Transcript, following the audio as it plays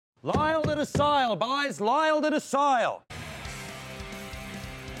Lyle to the sile, boys. Lyle to the sile.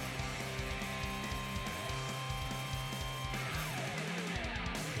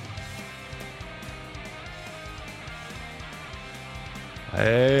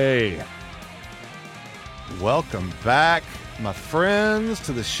 Hey, welcome back, my friends,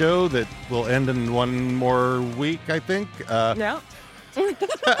 to the show that will end in one more week, I think. No.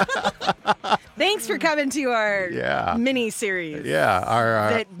 Thanks for coming to our mini-series. Yeah,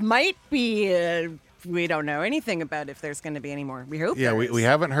 that might be, we don't know anything about if there's going to be any more. We hope there is. we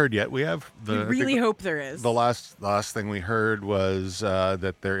haven't heard yet. We have We really hope there is. The last thing we heard was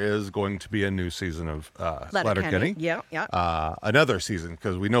that there is going to be a new season of Letterkenny. Yeah. Another season,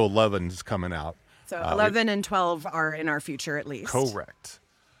 because we know 11's coming out. So 11 and 12 are in our future at least. Correct.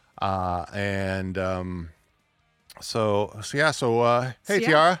 Hey,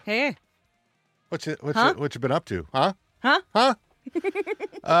 Tiara. Hey. What you been up to? Huh?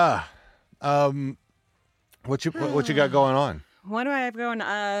 What you got going on? What do I have going?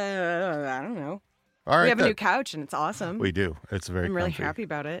 I don't know. All right, we have a new couch and it's awesome. We do. It's very I'm really comfy. happy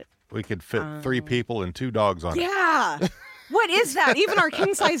about it. We could fit 3 people and 2 dogs on it. Yeah. What is that? Even our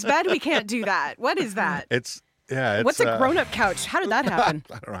king-size bed, we can't do that. What is that? What's a grown-up couch? How did that happen?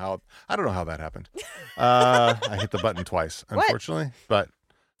 I don't know how that happened. I hit the button twice, unfortunately, but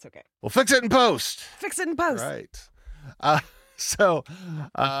it's okay. We'll fix it in post. Right. If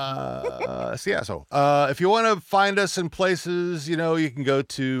you want to find us in places, you can go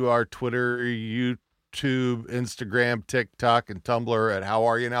to our Twitter, YouTube, Instagram, TikTok, and Tumblr at How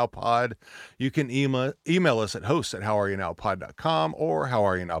Are You Now Pod. You can email us at hosts@howareyounowpod.com or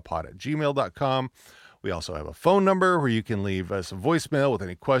howareyounowpod@gmail.com. We also have a phone number where you can leave us a voicemail with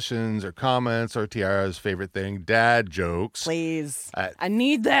any questions or comments or Tiara's favorite thing, dad jokes. Please. I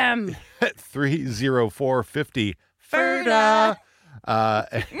need them. At 304-50-FERDA.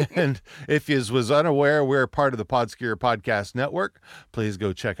 And if you was unaware, we're part of the Podskier Podcast Network. Please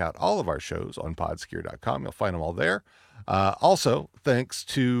go check out all of our shows on podskier.com. You'll find them all there. Also, thanks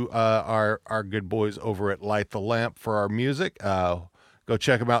to our good boys over at Light the Lamp for our music. Go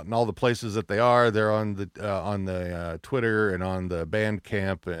check them out in all the places that they are. They're on the Twitter and on the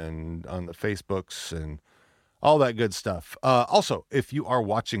Bandcamp and on the Facebooks and all that good stuff. Also, if you are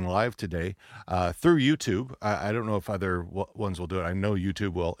watching live today through YouTube, I don't know if other ones will do it. I know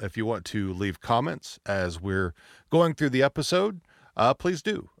YouTube will. If you want to leave comments as we're going through the episode, please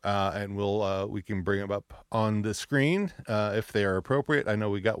do. And we can bring them up on the screen if they are appropriate. I know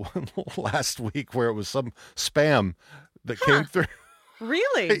we got one last week where it was some spam that came through.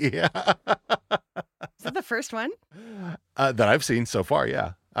 Really? Yeah. Is that the first one? That I've seen so far,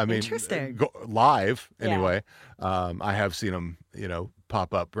 yeah. I mean, interesting. Live anyway. Yeah. I have seen them,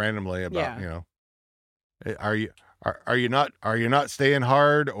 pop up randomly about, are you not staying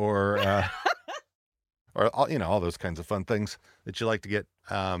hard or all those kinds of fun things that you like to get.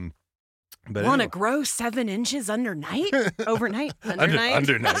 But want to grow 7 inches overnight? Undernight.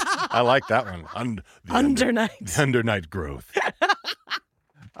 I like that one. Undernight. Undernight growth.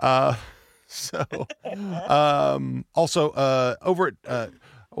 Also, over at, I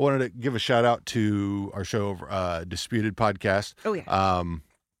wanted to give a shout out to our show, Disputed Podcast. Oh, yeah.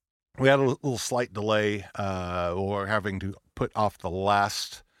 We had a little slight delay, or having to put off the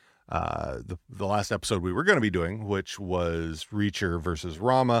last episode we were going to be doing, which was Reacher versus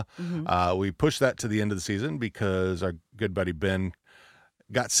Rama. Mm-hmm. We pushed that to the end of the season because our good buddy Ben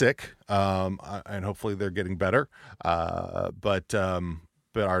got sick, and hopefully they're getting better.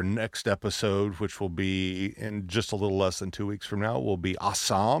 But our next episode, which will be in just a little less than 2 weeks from now, will be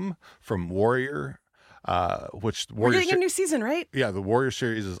Assam from Warrior. We're getting a new season, right? Yeah, the Warrior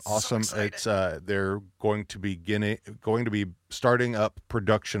series is awesome. So it's they're going to be starting up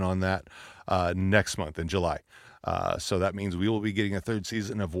production on that next month in July. So that means we will be getting a 3rd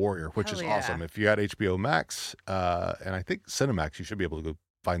season of Warrior, which is awesome. If you got HBO Max, and I think Cinemax, you should be able to go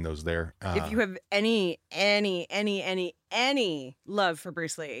find those there. If you have any love for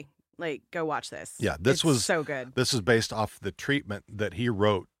Bruce Lee, go watch this. Yeah, this was so good. This is based off the treatment that he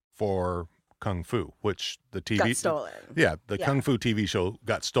wrote for Kung Fu, which the TV got stolen. Yeah, Kung Fu TV show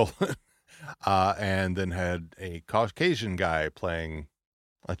got stolen, and then had a Caucasian guy playing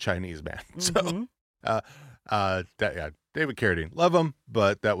a Chinese man. Mm-hmm. So, David Carradine, love him,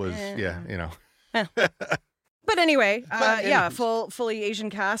 but that was But anyway, fully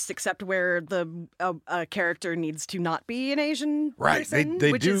Asian cast, except where the character needs to not be an Asian person,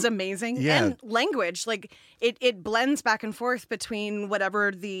 which is amazing. Yeah. And language, it blends back and forth between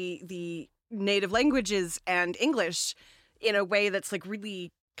whatever the native language is and English in a way that's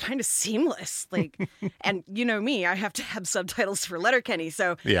really kind of seamless. Like, and you know me, I have to have subtitles for Letterkenny,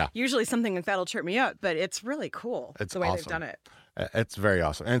 so usually something like that'll trip me up. But it's really cool the way they've done it. It's very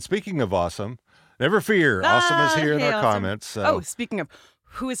awesome. And speaking of awesome, never fear, Awesome is here in our comments. So. Oh, speaking of,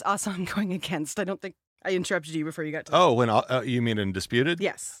 who is Awesome going against? I don't think I interrupted you before you got to that. When you mean in Disputed?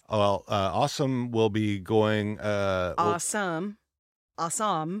 Yes. Well, Awesome will be going. Awesome.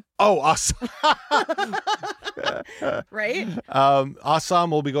 Oh, Awesome. Right?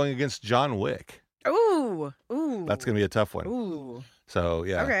 Awesome will be going against John Wick. Ooh. That's going to be a tough one. Ooh. So,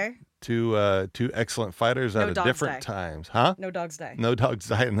 yeah. Okay. Two excellent fighters at different times. Huh? No dogs die. No dogs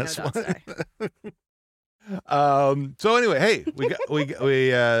die in this one. So anyway, hey,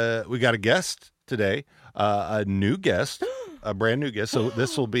 we got a guest today, a new guest, a brand new guest. So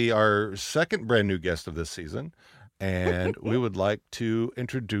this will be our second brand new guest of this season. And we would like to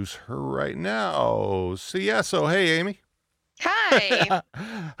introduce her right now. So hey, Amy. Hi.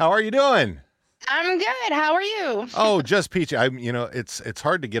 How are you doing? I'm good. How are you? Oh, just peachy. It's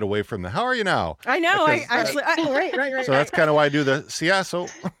hard to get away from the. How are you now? I know. Right. So that's kind of why I do the siaso.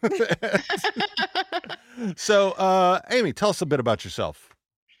 So, Amy, tell us a bit about yourself.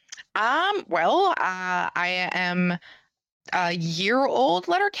 Well, I am a year-old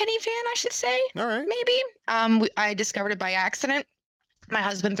Letterkenny fan, I should say. All right. Maybe. I discovered it by accident. My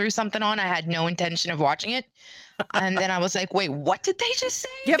husband threw something on. I had no intention of watching it. And then I was like, wait, what did they just say?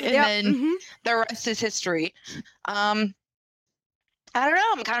 Then the rest is history. I don't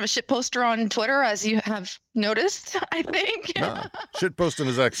know. I'm kind of a shit poster on Twitter, as you have noticed, I think. Shit posting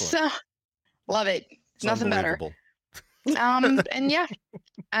is excellent. So, love it. It's nothing better. And yeah,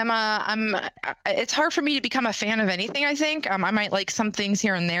 it's hard for me to become a fan of anything, I think. I might like some things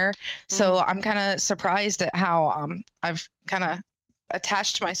here and there. So I'm kind of surprised at how I've kind of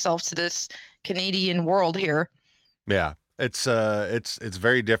attached myself to this Canadian world here. Yeah, it's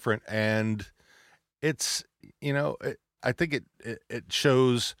very different, and it's I think it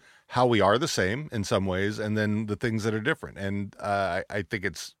shows how we are the same in some ways, and then the things that are different, and I think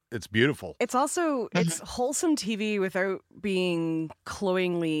it's beautiful. It's also it's wholesome TV without being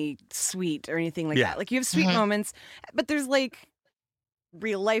cloyingly sweet or anything like that. Like you have sweet moments, but there's like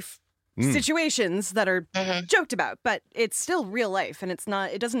real life situations that are joked about, but it's still real life, and it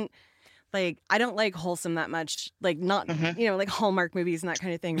doesn't. Like, I don't like wholesome that much. Like, not, like Hallmark movies and that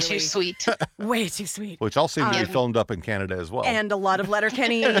kind of thing. Really. Too sweet. Way too sweet. Which all seem to be filmed up in Canada as well. And a lot of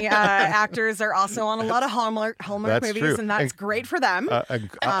Letterkenny actors are also on a lot of Hallmark that's movies, true. and that's great for them.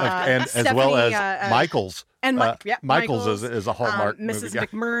 And as well as Michaels. And Michaels is a Hallmark movie. Mrs.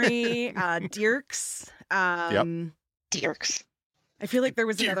 McMurray, Dierks. Dierks. I feel like there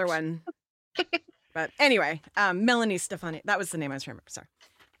was another one. But anyway, Melanie Stefani. That was the name I was trying to remember. Sorry.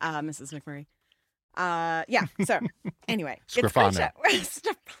 Mrs. McMurray. So anyway, Scrifano.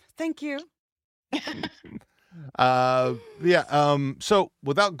 Thank you. So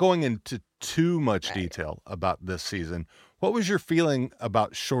without going into too much detail about this season, what was your feeling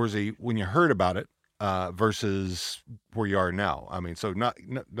about Shoresy when you heard about it versus where you are now? I mean, so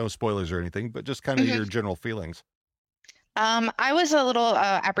no spoilers or anything, but just kind of your general feelings. I was a little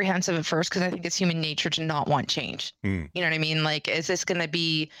apprehensive at first because I think it's human nature to not want change. You know what I mean? Like, is this going to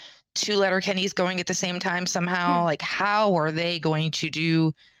be two Letterkennys going at the same time somehow? Like, how are they going to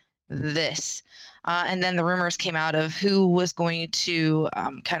do this? And then the rumors came out of who was going to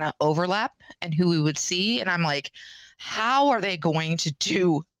kind of overlap and who we would see. And I'm like, how are they going to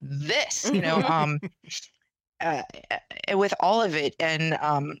do this? With all of it. And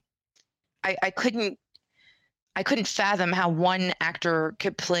I couldn't fathom how one actor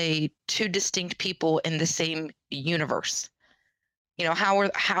could play two distinct people in the same universe. How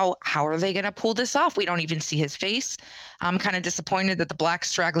are they going to pull this off? We don't even see his face. I'm kind of disappointed that the black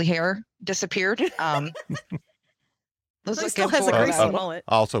straggly hair disappeared. Still has a greasy mullet.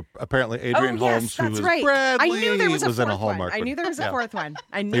 Also, apparently, Adrian Holmes, who was right. Bradley, I knew there was in a one. Hallmark. I knew there was a fourth one.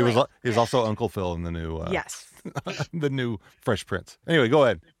 I knew he was also Uncle Phil in the new. Yes. The new Fresh Prince. Anyway, go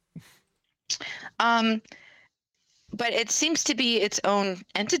ahead. But it seems to be its own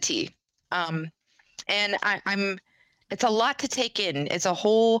entity. And it's a lot to take in. It's a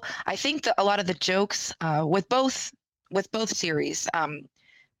whole, I think that a lot of the jokes with both series,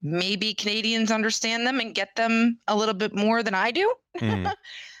 maybe Canadians understand them and get them a little bit more than I do.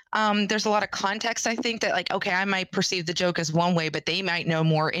 There's a lot of context, I think, that like, okay, I might perceive the joke as one way, but they might know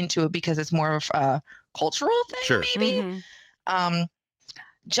more into it because it's more of a cultural thing, maybe.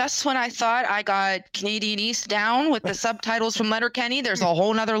 Just when I thought I got Canadian East down with the subtitles from Letterkenny, there's a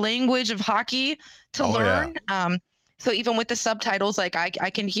whole nother language of hockey to learn. So even with the subtitles, like I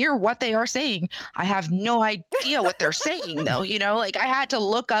can hear what they are saying. I have no idea what they're saying though, like I had to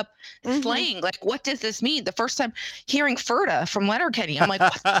look up slang. Like, what does this mean? The first time hearing Ferda from Letterkenny, I'm like,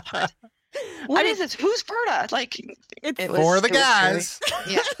 what? What is this? Who's Ferda? Like, for the guys.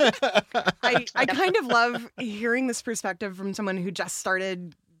 Yeah. I kind of love hearing this perspective from someone who just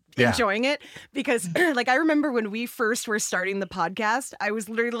started enjoying it, because like I remember when we first were starting the podcast, I was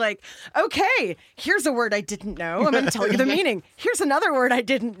literally like, okay, here's a word I didn't know, I'm going to tell you the meaning. Here's another word I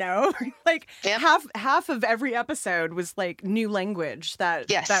didn't know. Like half of every episode was like new language that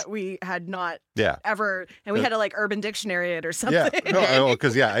we had not ever, and we had to like Urban Dictionary it or something.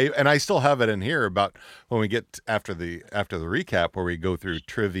 Because and I still have it in here about when we get after the recap where we go through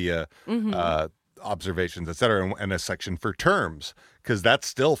trivia, observations, etc., and a section for terms, because that's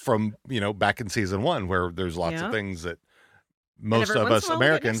still from back in season 1 where there's lots of things that most of us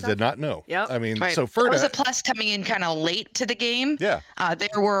Americans did not know. I mean, so Ferda, that was a plus coming in kind of late to the game. There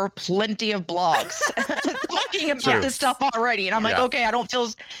were plenty of blogs talking about this stuff already, and I'm like, okay, I don't feel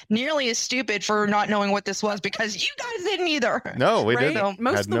nearly as stupid for not knowing what this was, because you guys didn't either. No, we didn't. So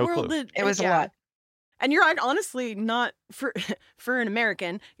most had of the no world clue. did. It was a lot. And you're honestly not, for an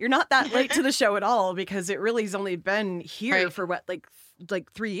American, you're not that late to the show at all, because it really has only been here for what,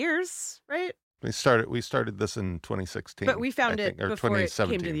 like 3 years, right? We started this in 2016. But we found I it think, or before it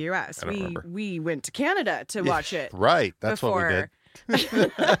 2017. came to the US. I don't remember. We went to Canada to watch it. Right, that's before. what we did.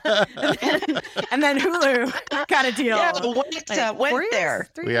 and then Hulu kind of deal. Yeah, went there.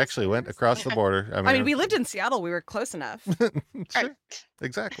 We actually went across the border. I mean, we lived in Seattle. We were close enough. Sure,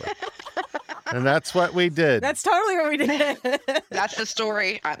 exactly. And that's what we did. That's totally what we did. That's the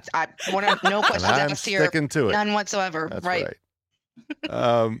story. I want to no questions and I'm asked here. sticking to it. None whatsoever. That's right.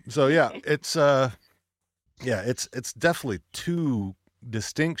 So it's definitely two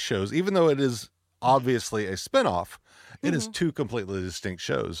distinct shows, even though it is obviously a spinoff. It is two completely distinct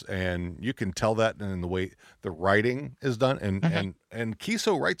shows, and you can tell that in the way the writing is done. And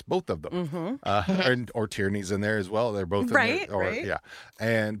Kiso writes both of them, or Tierney's in there as well. They're both in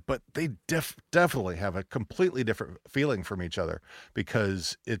there, but they definitely have a completely different feeling from each other,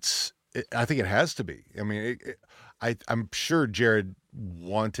 because I think it has to be. I mean, I'm sure Jared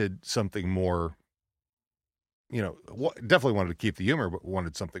wanted something more. Definitely wanted to keep the humor, but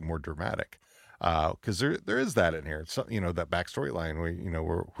wanted something more dramatic. Because there is that in here. So, that backstory line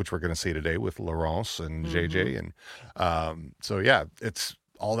which we're going to see today with Laurence and JJ, and it's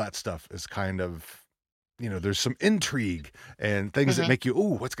all that stuff is kind of there's some intrigue and things that make you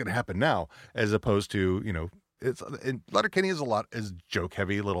what's going to happen now, as opposed to it's in Letterkenny is joke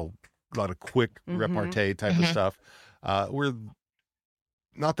heavy, a lot of quick repartee type of stuff. We're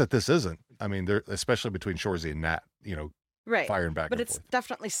not that this isn't. I mean, there, especially between Shoresy and Nat, right, firing back, but and it's forth.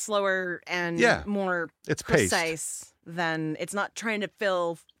 Definitely slower and more it's precise than, it's not trying to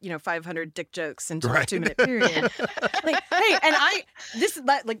fill 500 dick jokes into a 2-minute period. Like, hey, and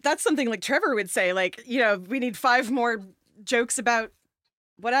that's something like Trevor would say, like, we need 5 more jokes about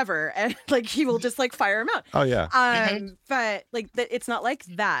whatever, and like he will just like fire them out. Oh yeah. But like it's not like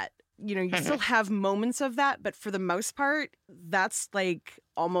that. You still have moments of that, but for the most part, that's like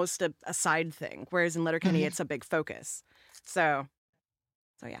almost a side thing. Whereas in Letterkenny, it's a big focus. So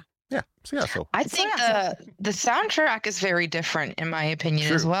yeah. Yeah. So I think the soundtrack is very different, in my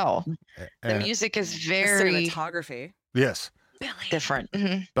opinion, as well. The music is very the cinematography. Yes. Different.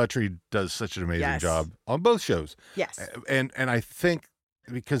 Buttrey does such an amazing job on both shows. Yes. And I think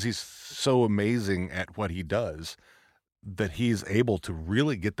because he's so amazing at what he does, that he's able to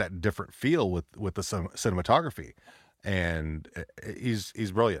really get that different feel with the cinematography, and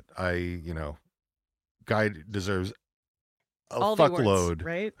he's brilliant. Guy deserves a fuckload,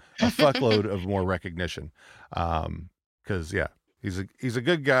 right? A fuckload of more recognition, because he's a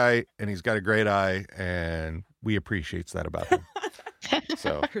good guy, and he's got a great eye, and we appreciates that about him.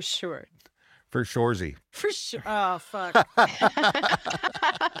 So for sure. For Shoresy. For sure. Oh, fuck.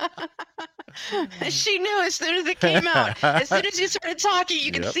 She knew as soon as it came out. As soon as you started talking,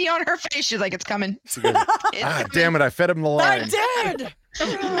 you could see on her face. She's like, it's coming. Damn it, I fed him the line. I did!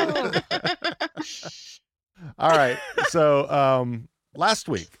 All right. So last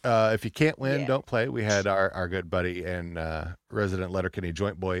week, if you can't win, don't play. We had our good buddy and resident Letterkenny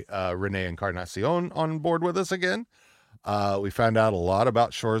joint boy, Rene Encarnacion, on board with us again. We found out a lot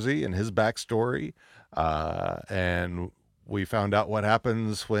about Shoresy and his backstory, and we found out what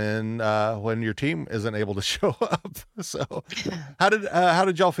happens when your team isn't able to show up. So, how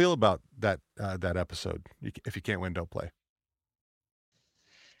did y'all feel about that episode? If you can't win, don't play.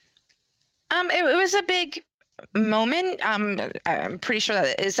 It was a big moment. I'm pretty sure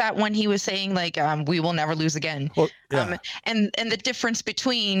that when he was saying like, we will never lose again. Well, yeah. And the difference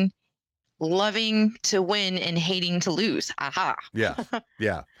between loving to win and hating to lose. Aha. Yeah.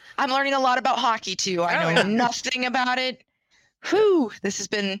 Yeah. I'm learning a lot about hockey too. I know nothing about it. Whew, this has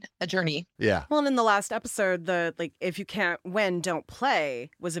been a journey. Yeah. Well, and in the last episode, the like, if you can't win, don't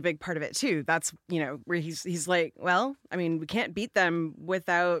play was a big part of it too. That's, where he's like, well, I mean, we can't beat them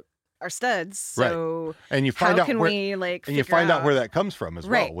without our studs. So And you find how out can where, we like and you find out where that comes from as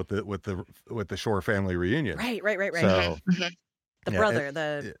Right. well with the Shore family reunion. Right. So The yeah, brother,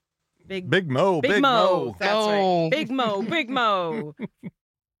 the big Mo. Big Mo. That's Oh. right. Big Mo.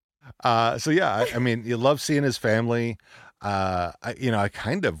 So yeah, I mean, you love seeing his family. I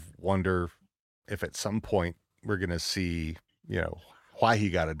kind of wonder if at some point we're gonna see, why he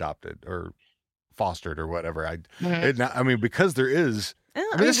got adopted or fostered or whatever. I mean, because there is.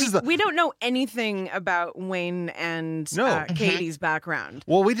 We don't know anything about Wayne and Katie's background.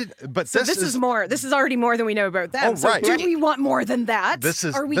 Well, we did, but So this is more. This is already more than we know about them. Oh, So right. do we want more than that?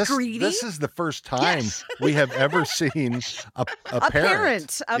 Are we greedy? This is the first time Yes. we have ever seen a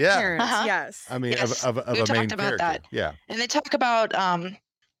parent. A Yeah. parent. Uh-huh. Yes. I mean, Yes, of we a main talked about character. that. Yeah. And they talk about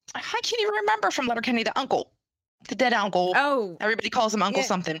I can't even remember from Letterkenny, the uncle, the dead uncle. Oh, Everybody calls him Uncle Yeah.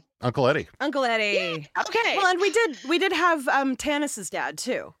 something. Uncle Eddie. Uncle Eddie. Okay. Well, and we did have Tanis's dad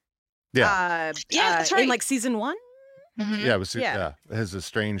too. Yeah. Yeah, that's right. In like season 1. Mhm. Yeah. It was Yeah. his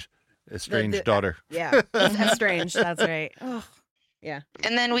estranged the- daughter. Yeah. That's strange. That's right. Oh.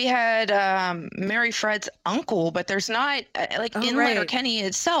 And then we had Mary Fred's uncle, but there's not in right. Letterkenny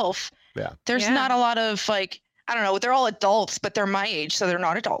itself. Yeah. There's Yeah. not a lot of like, I don't know. They're all adults, but they're my age, so they're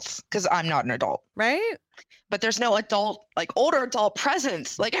not adults because I'm not an adult. Right? But there's no adult, like older adult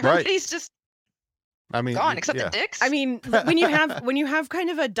presence. Like everybody's just I mean, gone except yeah. the dicks. I mean, when you have kind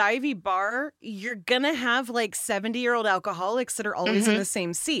of a divey bar, you're gonna have like 70-year-old alcoholics that are always in the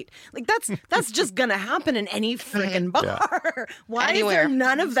same seat. Like that's just gonna happen in any freaking bar. Why Anywhere. is there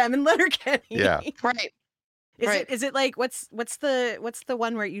none of them in Letterkenny? Yeah. right. Is it like what's the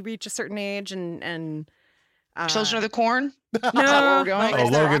one where you reach a certain age and Children of the Corn. no, We're going. Oh,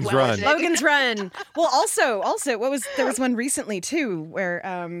 Logan's Run. Logan's Run. Well, also, there was one recently too where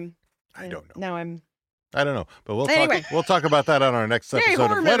I don't know. Now I'm I don't know, but Anyway. we'll talk about that on our next Yay, episode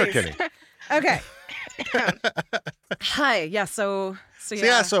horror of movies. Letterkenny. okay. Hi. Yeah. So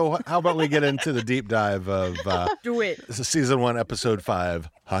Yeah. So how about we get into the deep dive of do it. this is season 1, episode 5.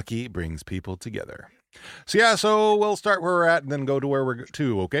 Hockey brings people together. So we'll start where we're at and then go to where we're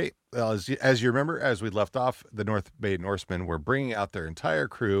to. Okay. As you remember, as we left off, the North Bay Norsemen were bringing out their entire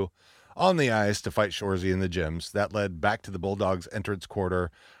crew on the ice to fight Shoresy in the gyms. That led back to the Bulldogs' entrance quarter,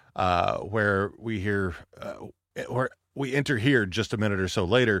 where we enter here just a minute or so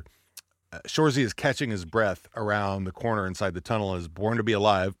later. Shoresy is catching his breath around the corner inside the tunnel as Born to Be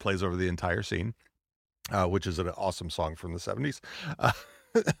Alive plays over the entire scene, which is an awesome song from the 70s.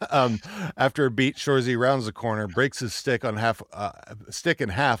 After a beat, Shoresy rounds the corner, breaks his stick in half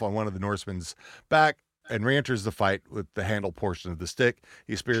on one of the Norsemen's back, and re-enters the fight with the handle portion of the stick.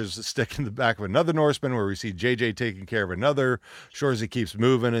 He spears the stick in the back of another Norseman, where we see JJ taking care of another. Shoresy keeps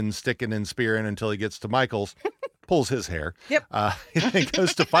moving and sticking and spearing until he gets to Michaels, pulls his hair. Yep. He then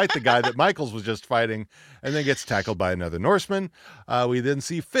goes to fight the guy that Michaels was just fighting, and then gets tackled by another Norseman. We then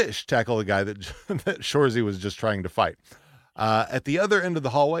see Fish tackle the guy that Shoresy was just trying to fight. At the other end of the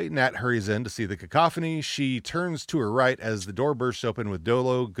hallway, Nat hurries in to see the cacophony. She turns to her right as the door bursts open with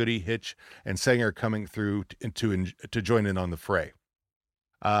Dolo, Goody, Hitch, and Sanger coming through to join in on the fray.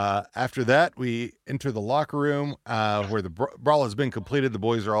 After that, we enter the locker room where the brawl has been completed. The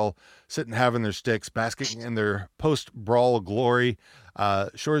boys are all sitting having their sticks, basking in their post-brawl glory.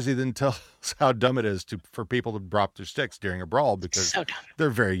 Shoresy then tells how dumb it is for people to drop their sticks during a brawl because So dumb. they're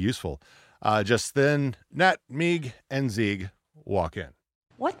very useful. Just then, Nat, Meeg, and Zieg walk in.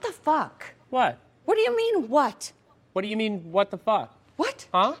 What the fuck? What? What do you mean, what? What do you mean, what the fuck? What?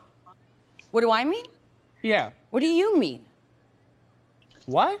 Huh? What do I mean? Yeah. What do you mean?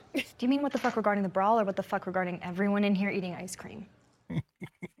 What? Do you mean what the fuck regarding the brawl or what the fuck regarding everyone in here eating ice cream?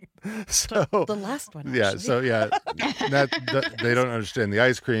 So The last one. yeah, actually. so yeah, they don't understand the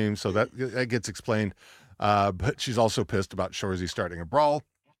ice cream, so that gets explained. But she's also pissed about Shoresy starting a brawl.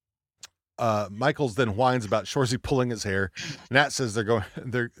 Michaels then whines about Shoresy pulling his hair. Nat says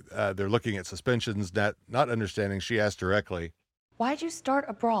they're looking at suspensions. Nat, not understanding, she asked directly, Why'd you start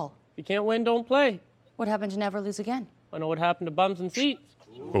a brawl? If you can't win, don't play. What happened to never lose again? I know what happened to bums and seats.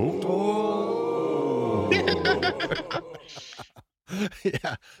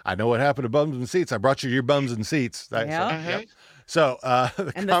 yeah, I know what happened to bums and seats. I brought you your bums and seats. Yeah. Yep. So,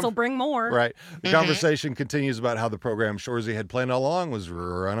 And this will bring more. right. The conversation continues about how the program Shorzy had planned all along was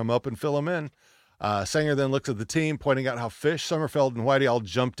run them up and fill them in. Sanger then looks at the team, pointing out how Fish, Sommerfeld, and Whitey all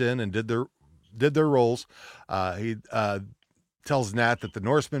jumped in and did their roles. He tells Nat that the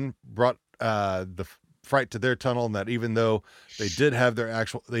Norsemen brought the fright to their tunnel, and that even though they didn't have their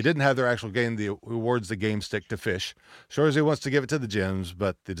actual game, the awards the game stick to Fish. Shorzy wants to give it to the Gems,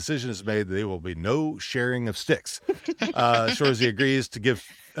 but the decision is made that there will be no sharing of sticks. Shorzy agrees to give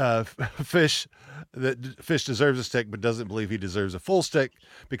Fish that Fish deserves a stick, but doesn't believe he deserves a full stick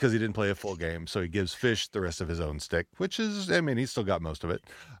because he didn't play a full game. So he gives Fish the rest of his own stick, which is, I mean, he's still got most of it.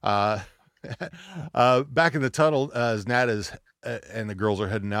 Back in the tunnel, as Nat is and the girls are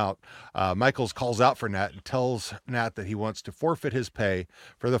heading out, Michaels calls out for Nat and tells Nat that he wants to forfeit his pay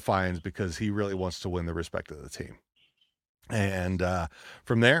for the fines because he really wants to win the respect of the team. And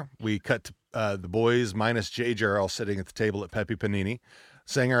from there, we cut to the boys minus JJ are all sitting at the table at Pepe Panini.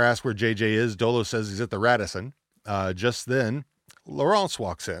 Sanger asks where JJ is. Dolo says he's at the Radisson. Just then, Laurence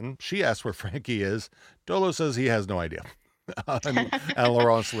walks in. She asks where Frankie is. Dolo says he has no idea. and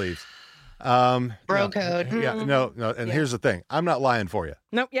Laurence leaves. Bro code. Yeah, no. And here's the thing. I'm not lying for you.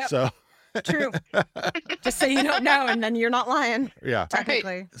 Nope. Yep. So, True. Just say you don't know, and then you're not lying. yeah.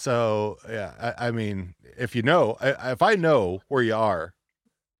 Technically. So, yeah, I mean, if you know, if I know where you are,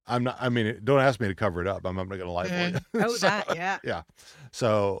 I'm not, I mean, don't ask me to cover it up. I'm not going to lie for you. Oh, that, yeah. Yeah.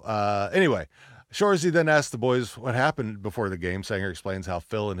 So, anyway, Shorzy then asks the boys what happened before the game. Sanger explains how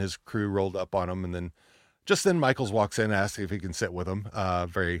Phil and his crew rolled up on him. And then Michaels walks in, asks if he can sit with him,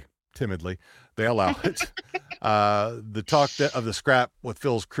 very timidly. They allow it. The talk of the scrap with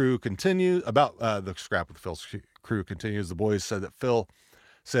Phil's crew continues. The boys said that Phil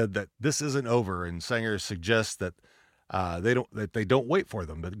said that this isn't over, and Sanger suggests that they don't wait for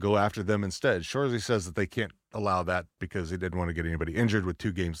them, but go after them instead. Shorzy says that they can't allow that because he didn't want to get anybody injured with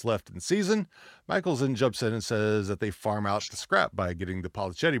 2 games left in the season. Michaels then jumps in and says that they farm out the scrap by getting the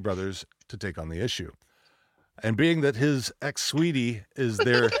Polichetti brothers to take on the issue. And being that his ex-sweetie is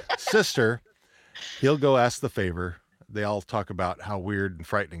their sister, he'll go ask the favor. They all talk about how weird and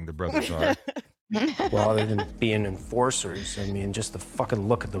frightening the brothers are. Well, other than being enforcers, I mean, just the fucking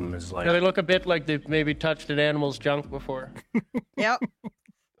look at them is like... They look a bit like they've maybe touched an animal's junk before. Yep.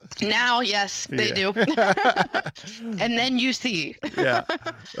 Now, yes, they do. And then you see. Yeah.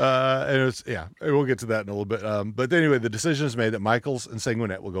 And we'll get to that in a little bit. But anyway, the decision is made that Michaels and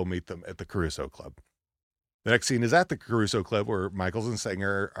Sanguinet will go meet them at the Caruso Club. The next scene is at the Caruso Club where Michaels and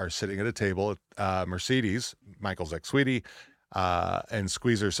Sanger are sitting at a table. Mercedes, Michaels' ex-sweetie, and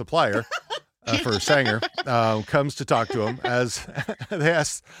Squeezer's supplier for Sanger, comes to talk to him as they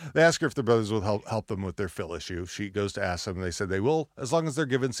ask her if the brothers will help them with their Phil issue. She goes to ask them. They said they will, as long as they're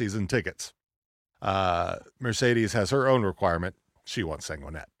given season tickets. Mercedes has her own requirement. She wants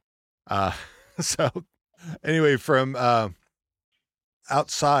Sanguinet. So anyway, from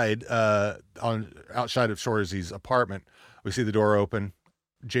outside of Shorzy's apartment, we see the door open.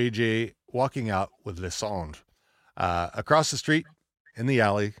 JJ walking out with Lysandre. Across the street, in the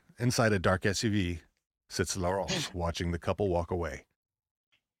alley, inside a dark SUV, sits Laurence, watching the couple walk away.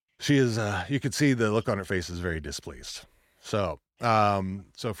 She is, you can see the look on her face is very displeased. So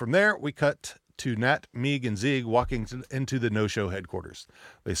from there, we cut to Nat, Meeg, and Zieg walking into the no-show headquarters.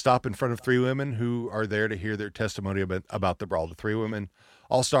 They stop in front of 3 women who are there to hear their testimony about the brawl. The 3 women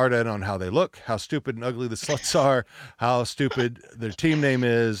all start in on how they look, how stupid and ugly the sluts are, how stupid their team name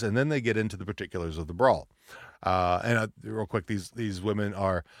is, and then they get into the particulars of the brawl. And real quick, these women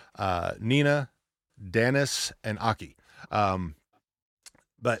are Nina, Danis, and Aki.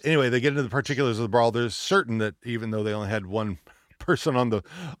 But anyway, they get into the particulars of the brawl. They're certain that even though they only had one person on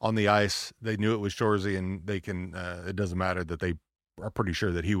the ice, they knew it was Shorzy, and they can. It doesn't matter that they are pretty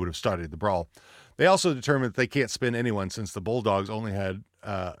sure that he would have started the brawl. They also determined that they can't spin anyone since the Bulldogs only had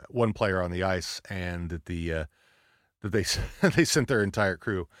one player on the ice, and that they sent their entire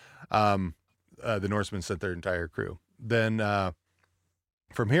crew. The Norsemen sent their entire crew. Then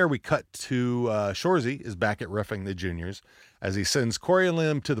from here, we cut to Shorzy is back at reffing the juniors as he sends Corey and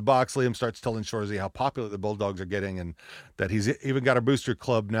Liam to the box. Liam starts telling Shorzy how popular the Bulldogs are getting and that he's even got a booster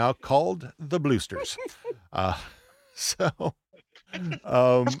club now called the Bloosters. Of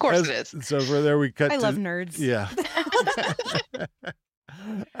course it is. So for there, we cut I to... love nerds. Yeah.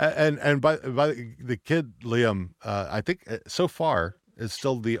 and by the kid, Liam, I think so far is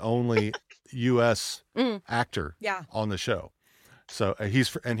still the only U.S. actor Yeah. on the show. So he's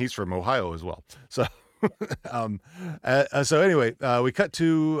from Ohio as well. So So anyway, we cut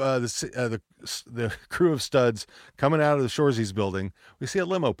to the crew of studs coming out of the Shoresies building. We see a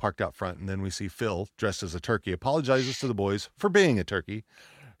limo parked out front, and then we see Phil dressed as a turkey apologizes to the boys for being a turkey.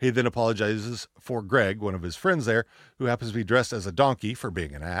 He then apologizes for Greg, one of his friends there, who happens to be dressed as a donkey for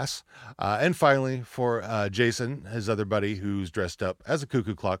being an ass. And finally, for Jason, his other buddy, who's dressed up as a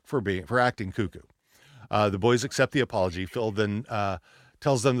cuckoo clock for acting cuckoo. The boys accept the apology. Phil then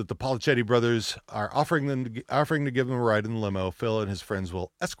tells them that the Polichetti brothers are offering to give them a ride in the limo. Phil and his friends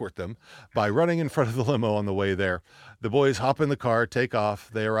will escort them by running in front of the limo on the way there. The boys hop in the car, take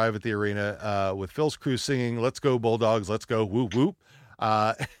off. They arrive at the arena with Phil's crew singing, "Let's go Bulldogs, let's go, whoop, whoop."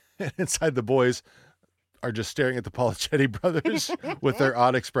 Inside, the boys are just staring at the Polichetti brothers with their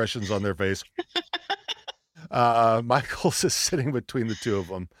odd expressions on their face. Michaels is sitting between the two of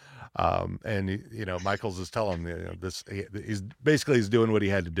them. And Michaels is telling him, he's doing what he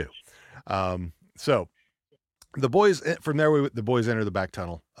had to do. So the boys, from there, the boys enter the back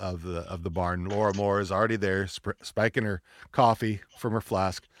tunnel of the barn. Laura Moore is already there, spiking her coffee from her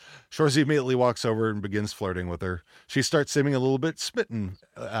flask. Shoresy immediately walks over and begins flirting with her. She starts seeming a little bit smitten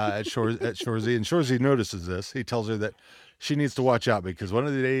at Shoresy, and Shoresy notices this. He tells her that she needs to watch out because one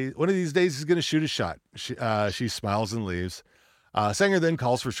of these days he's going to shoot a shot. She smiles and leaves. Sanger then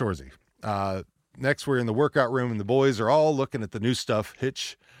calls for Shoresy. Next, we're in the workout room, and the boys are all looking at the new stuff.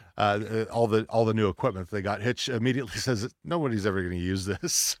 Hitch, all the new equipment they got. Hitch immediately says that nobody's ever going to use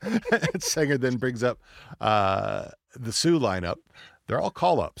this. Sanger then brings up the Sioux lineup. They're all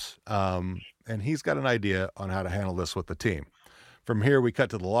call-ups, and he's got an idea on how to handle this with the team. From here, we cut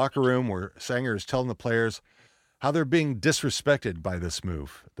to the locker room where Sanger is telling the players how they're being disrespected by this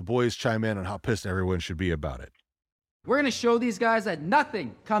move. The boys chime in on how pissed everyone should be about it. We're going to show these guys that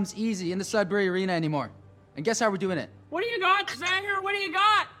nothing comes easy in the Sudbury Arena anymore. And guess how we're doing it? What do you got, Sanger? What do you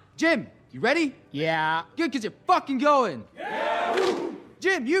got? Jim, you ready? Yeah. Good, because you're fucking going. Yeah.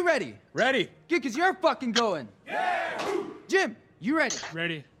 Jim, you ready? Ready. Good, because you're fucking going. Yeah. Jim, you ready?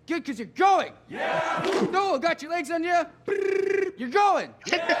 Ready. Good, because you're going. Yeah. Noel, got your legs on you? You're going.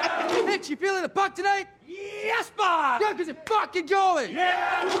 Yeah. Hitch, you feeling the puck tonight? Yes, boss. Good, because you're fucking going.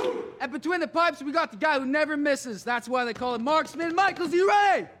 Yeah. And between the pipes, we got the guy who never misses. That's why they call him Marksman. Michaels, you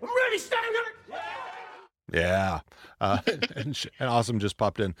ready? I'm ready, Sanger. Yeah. And Awesome just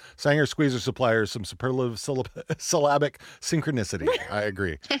popped in. Sanger squeezer suppliers some superlative syllabic synchronicity. I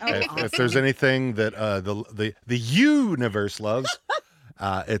agree. If there's anything that the universe loves,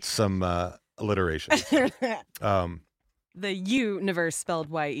 it's some alliteration. The universe spelled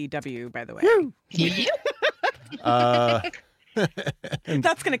Y-E-W, by the way.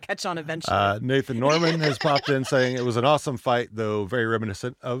 That's going to catch on eventually. Nathan Norman has popped in saying it was an awesome fight, though very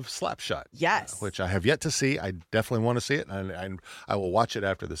reminiscent of Slapshot. Yes. Which I have yet to see. I definitely want to see it, and I will watch it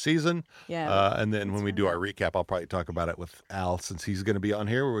after the season. Yeah. And then when we do our recap, I'll probably talk about it with Al since he's going to be on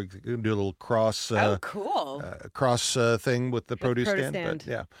here. We're going to do a little cross. Cool. Cross thing with the produce stand. But,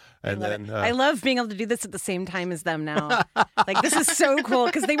 yeah. And I love being able to do this at the same time as them now. Like, this is so cool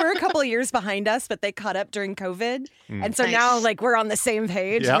because they were a couple of years behind us, but they caught up during COVID. And so now, like, we're on the same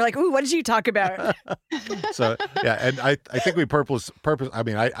page. Yep. And we're like, ooh, what did you talk about? So, yeah. And I think we purpose. I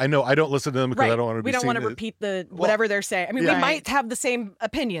mean, I know I don't listen to them because I don't want to be We don't seen want to repeat whatever they're saying. I mean, we might have the same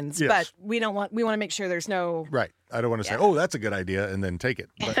opinions, but we want to make sure there's no. Right. I don't want to say, oh, that's a good idea, and then take it.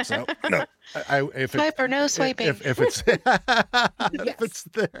 But so, no. Swipe or no swiping. If it's if it's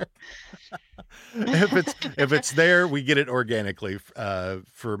there, if it's there, we get it organically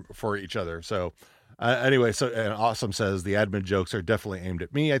for each other. So anyway, and Awesome says the admin jokes are definitely aimed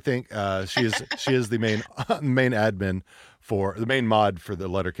at me. I think she is the main admin for the main mod for the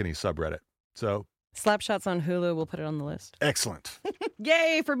Letterkenny subreddit. So. Slapshots on Hulu. We'll put it on the list. Excellent.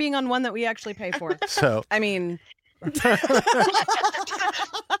 Yay for being on one that we actually pay for. So I mean. I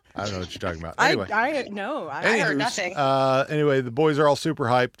don't know what you're talking about. Anyway, I heard nothing. Anyway, the boys are all super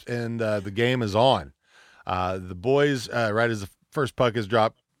hyped, and the game is on. The boys, right as the first puck is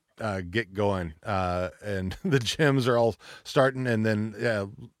dropped, get going, and the gyms are all starting, and then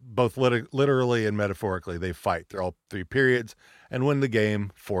both literally and metaphorically, they fight. They're all 3 periods and win the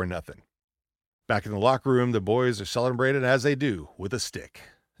game 4-0. Back in the locker room, the boys are celebrated as they do with a stick,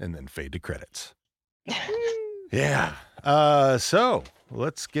 and then fade to credits. Yeah. So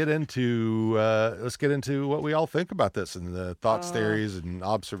let's get into what we all think about this and the thoughts, theories, and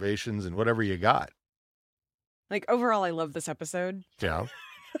observations, and whatever you got. Like, overall, I love this episode. Yeah.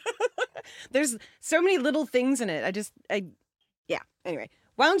 There's so many little things in it. Anyway,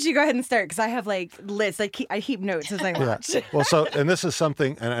 why don't you go ahead and start? Because I have like lists. I keep notes as I watch. Yeah. Well, and this is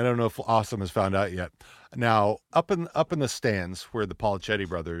something, and I don't know if Awesome has found out yet. Now, up in the stands where the Polichetti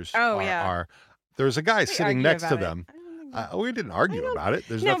brothers are, there was a guy sitting argue next to about it. them. We didn't argue about it.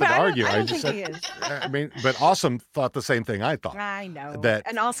 There's No, nothing but to argue. I don't just think said, he is. I mean, but Awesome thought the same thing I thought. I know. That-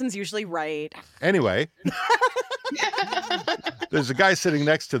 And Awesome's usually right. Anyway, there's a guy sitting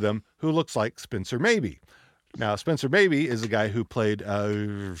next to them who looks like Spencer Maybe. Now, Spencer Maybe is the guy who played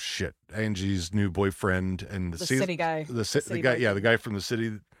Angie's new boyfriend and The city guy. The city guy, boyfriend. the guy from the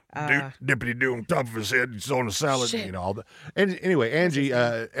city. Dippity doo on top of his head, he's on a salad, Shit. you know. All the, and anyway,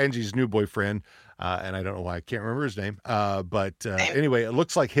 Angie's new boyfriend, and I don't know why I can't remember his name, but anyway, it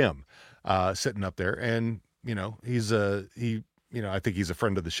looks like him sitting up there, and you know, I think he's a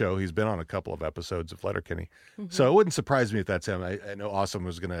friend of the show. He's been on a couple of episodes of Letterkenny, so it wouldn't surprise me if that's him. I know Awesome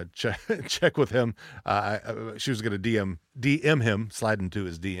was gonna check with him. She was gonna DM him, slide into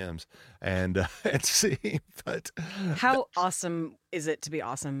his DMs, and see. But How awesome is it to be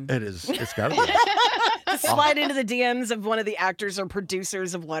awesome? it is. It's got to be. To slide into the DMs of one of the actors or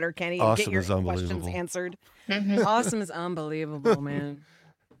producers of Letterkenny and Awesome get your is questions unbelievable. answered. Awesome is unbelievable, man.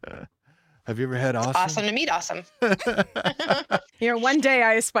 Have you ever had Awesome? Awesome to meet Awesome. You know, one day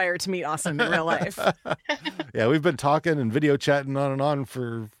I aspire to meet Awesome in real life. Yeah, we've been talking and video chatting on and on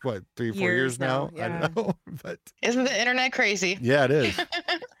for what, 3 or 4 years Years now. now, I yeah. don't know, but Isn't the internet crazy? yeah, it is.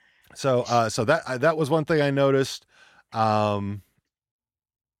 So that was one thing I noticed.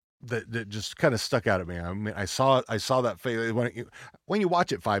 That just kind of stuck out at me. I mean, I saw that face when you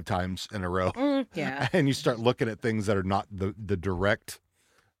watch it 5 times in a row, Yeah. and you start looking at things that are not the direct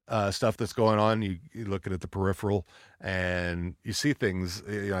stuff that's going on. You're looking at the peripheral, and you see things.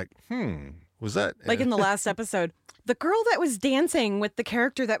 You're like, was that Like in the last episode, the girl that was dancing with the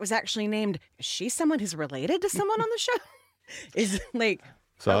character that was actually named, is she someone who's related to someone on the show? Is like,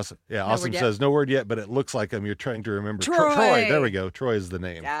 So Awesome, word Awesome yet? says no word yet, but it looks like him. You're trying to remember Troy. Troy. There we go. Troy is the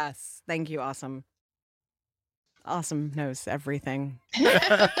name. yes, thank you, Awesome. Awesome knows everything.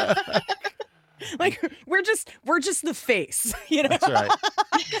 Like we're just the face, you know. That's right.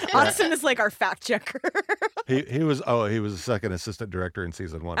 Awesome is like our fact checker. He was a second assistant director in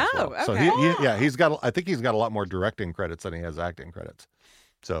season 1 as Oh, well. So okay. I think he's got a lot more directing credits than he has acting credits.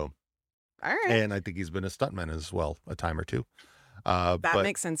 So, All right, and I think he's been a stuntman as well a time or two. that but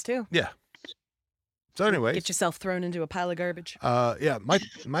makes sense too. yeah. So anyway, Get yourself thrown into a pile of garbage. yeah,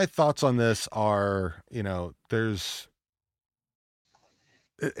 my thoughts on this are,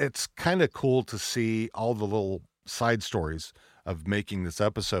 it's kind of cool to see all the little side stories of making this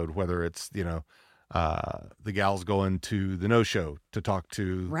episode, whether it's, the gals going to the no-show to talk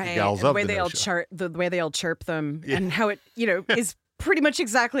to Right, the gals and of the way the they all no-show. the way they all chirp them, Yeah. and how it is pretty much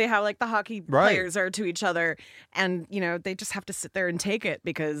exactly how like the hockey Right. players are to each other, and they just have to sit there and take it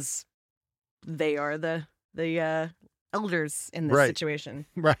because they are the elders in this Right. situation.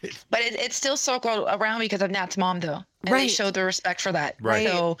 Right. But it's still circled around because of Nat's mom, though. And they Right. showed the respect for that. Right.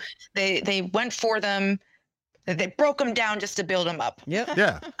 So they went for them. They broke them down just to build them up. Yep.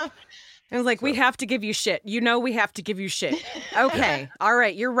 Yeah. It was like, we have to give you shit. We have to give you shit. Okay. All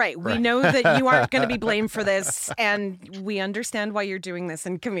right. You're right. We Right. know that you aren't going to be blamed for this, and we understand why you're doing this.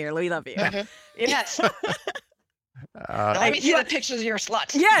 And come here, we love you. Yes. Uh, Let me see the pictures of your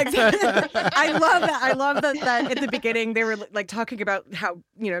sluts. Yeah, exactly. I love that. I love that at the beginning they were like talking about how,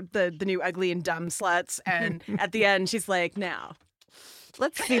 the new ugly and dumb sluts. And at the end, she's like, now,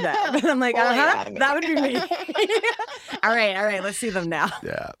 let's see that. And I'm like, Well, yeah, that would be me. All right. Let's see them now.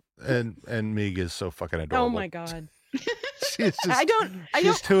 yeah. And Meeg is so fucking adorable. Oh my God. She's just, I don't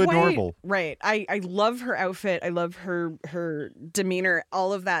she's too quite- adorable. Right. I love her outfit. I love her demeanor,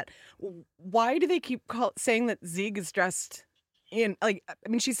 all of that. Why do they keep saying that Zieg is dressed in, like, I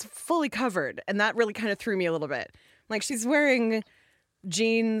mean, she's fully covered, and that really kind of threw me a little bit. Like, she's wearing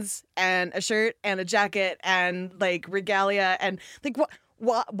jeans and a shirt and a jacket and like regalia and like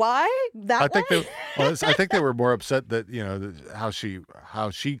why that I think way? I think they were more upset that how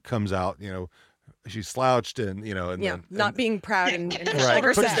she comes out, she's slouched and and yeah, then, not being proud and right,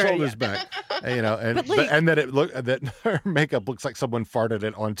 her put sister. her shoulders back, and But, like- and that her makeup looks like someone farted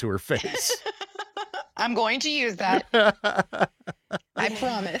it onto her face. I'm going to use that. I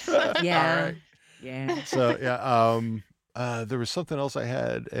promise. Yeah. All right. Yeah. So yeah, there was something else I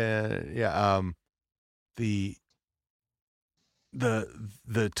had, and the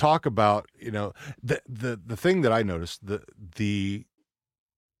talk about the thing that I noticed, the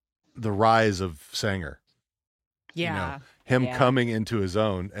rise of Sanger. Yeah. Him Yeah. coming into his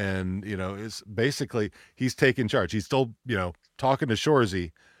own, and is basically he's taking charge. He's still talking to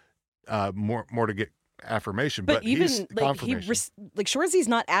Shorzy more to get affirmation, but even he's like confirmation. like Shorzy's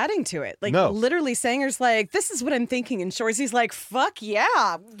not adding to it. Like No. literally Sanger's like, this is what I'm thinking, and Shorzy's like, fuck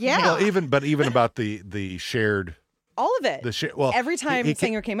yeah. Well, even about the shared All of it. Well, every time he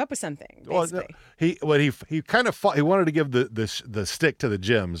Singer came up with something. Well, Basically. he kind of fought. He wanted to give the stick to the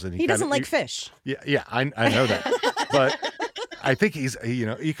Jims, and he doesn't like fish. Yeah, I know that, but I think he's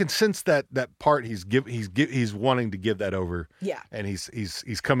you can sense that part he's wanting to give that over. Yeah, and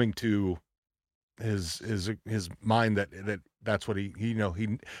he's coming to his mind that's what he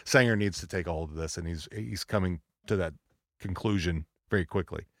Sanger needs to take a hold of this, and he's coming to that conclusion very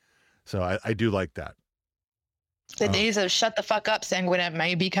quickly. So I do like that. The days of shut the fuck up Sanguinet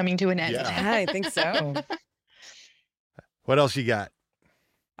might be coming to an end. Yeah, I think so. What else you got?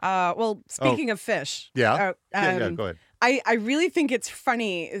 Well, speaking of fish. Yeah. Yeah, go ahead. I really think it's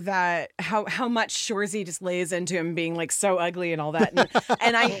funny that how much Shoresy just lays into him being like so ugly and all that.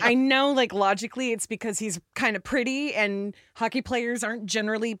 And I know like logically it's because he's kind of pretty and hockey players aren't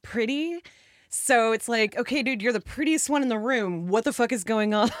generally pretty. So it's like, okay, dude, you're the prettiest one in the room. What the fuck is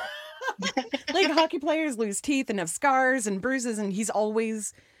going on? Like hockey players lose teeth and have scars and bruises, and he's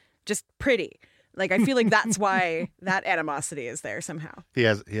always just pretty. Like I feel like that's why that animosity is there somehow. He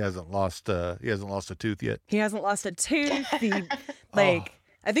hasn't lost a tooth yet. He hasn't lost a tooth. I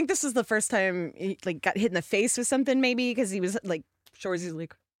think this was the first time he like got hit in the face with something, maybe because he was like Shoresy's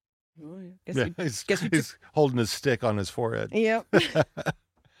like, oh, he's holding his stick on his forehead. Yep.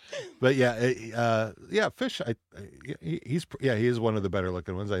 But yeah, Fish. He is one of the better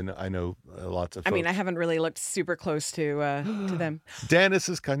looking ones. I know lots of folks. I mean, I haven't really looked super close to them. Danis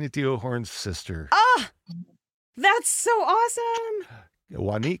is Candioteo Horn's sister. Ah, that's so awesome.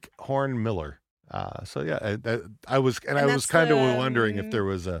 Wanique Horn Miller. So yeah, I was kind of wondering if there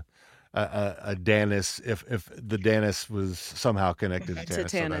was a Danis, if the Danis was somehow connected to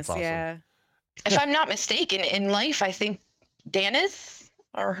Tanis. So that's awesome. Yeah. If I'm not mistaken, in life, I think Danis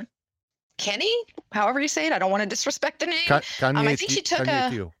or Kenny, however you say it, I don't want to disrespect the name. I think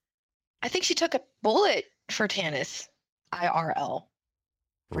she took a bullet for Tanis, IRL.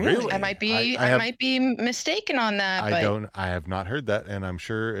 Really? I might be mistaken on that. I have not heard that, and I'm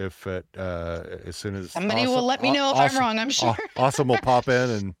sure if as soon as somebody will let me know if I'm wrong. I'm sure. Awesome will pop in,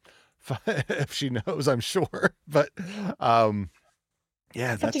 and if she knows, I'm sure. But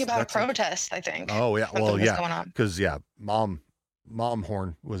yeah, something about a protest, I think. Oh yeah, well yeah, because Mom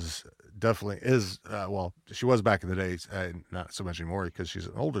Horn was definitely she was back in the day, not so much anymore because she's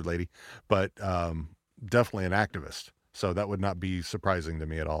an older lady, but definitely an activist. So that would not be surprising to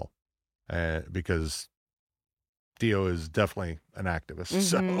me at all, because Dio is definitely an activist.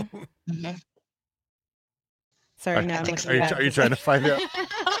 So, sorry, now are you trying to find out?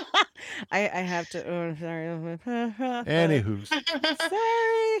 I have to. Oh, sorry. Anywho,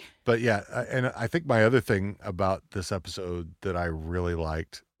 sorry. But yeah, and I think my other thing about this episode that I really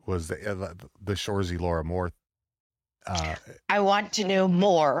liked was the Shoresy Laura Moore. I want to know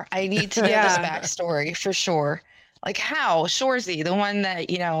more. I need to know this backstory for sure. Like how Shoresy, the one that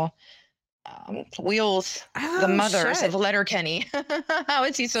wheels the mothers of Letterkenny. How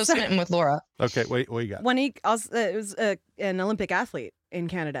is he so smitten with Laura? Okay, wait, what you got? It was an Olympic athlete in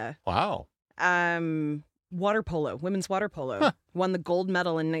Canada. Wow. Water polo, women's water polo, won the gold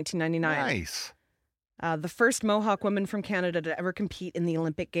medal in 1999. Nice. The first Mohawk woman from Canada to ever compete in the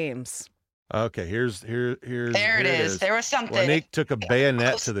Olympic Games. Okay, here it is. There was something. Wanique took a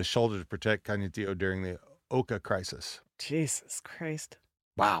bayonet to the shoulder to protect Candioteo during the Oka crisis. Jesus Christ.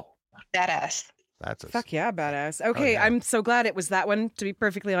 Wow. Badass. That's fuck yeah, badass. Okay, yeah. I'm so glad it was that one, to be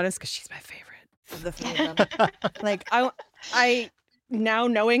perfectly honest, because she's my favorite of the three of them. Like I now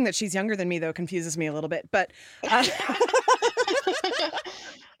knowing that she's younger than me though confuses me a little bit, but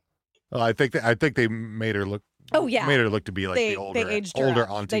well, I think they made her look. Oh yeah, made her look to be like the older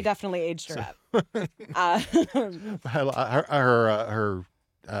auntie. They definitely aged her up. Her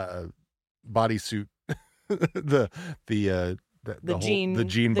bodysuit, the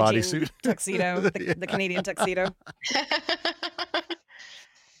jean bodysuit tuxedo, the Canadian tuxedo.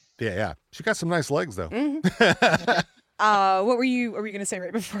 Yeah. She got some nice legs though. Mm-hmm. What were you going to say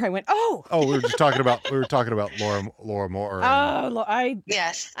right before I went? Oh, we were just talking about Laura Moore.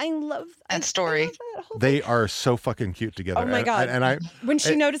 Yes, I love that story. They are so fucking cute together. Oh my god! And when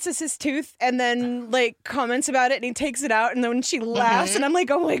she notices his tooth and then like comments about it and he takes it out and then when she laughs and I'm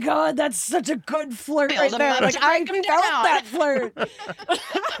like, oh my god, that's such a good flirt right there. Like I felt that flirt. I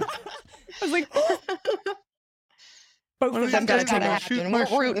was like. Both of them gotta happen. We're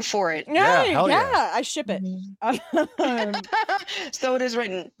rooting for it. Yeah, I ship it. So it is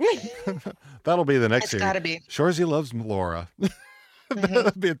written. That'll be the next series. It's gotta be. Shoresy Loves Laura.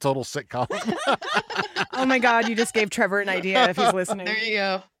 That'll be a total sitcom. Oh my god, you just gave Trevor an idea if he's listening. There you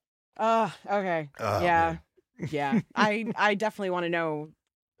go. Okay. Oh, yeah. I definitely want to know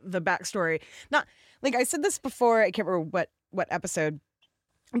the backstory. Not like I said this before, I can't remember what episode,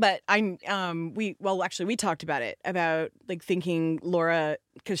 but we talked about it, about like thinking Laura,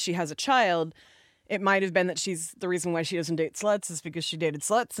 because she has a child, it might have been that she's the reason why she doesn't date sluts is because she dated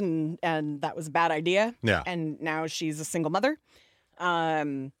sluts and that was a bad idea. Yeah. And now she's a single mother.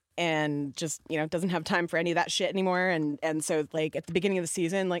 And just, doesn't have time for any of that shit anymore. And so like at the beginning of the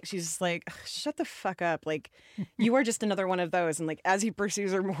season, like she's just like, shut the fuck up. Like you are just another one of those. And like, as he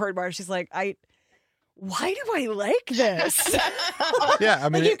pursues her more and more, she's like, why do I like this? Yeah. I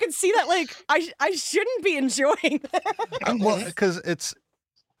mean, like, you can see that like, I shouldn't be enjoying this. well, because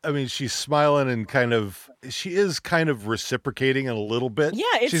she's smiling and she is kind of reciprocating a little bit.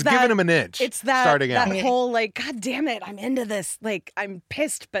 Yeah, she's giving him an inch. It's that starting out. whole like, God damn it, I'm into this. Like, I'm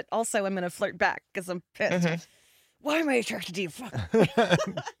pissed, but also I'm gonna flirt back because I'm pissed. Mhm. Why am I attracted to you? Fuck.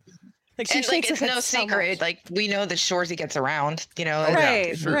 Like And like it's no secret. Like we know that Shorzy gets around.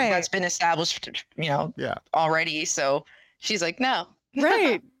 Right, sure. right, That's been established. Yeah. Already. So she's like, no.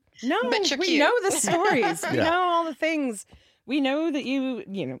 right. No, But you're we cute. know the stories. We Yeah. know all the things. We know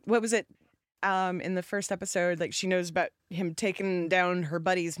that what was it? In the first episode, like she knows about him taking down her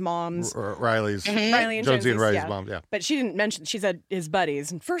buddy's mom's. Riley's, Riley and Jonesy and Riley's yeah. mom. Yeah. But she didn't mention, she said his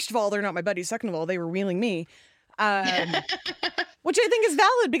buddies. And first of all, they're not my buddies. Second of all, they were wheeling me. Which I think is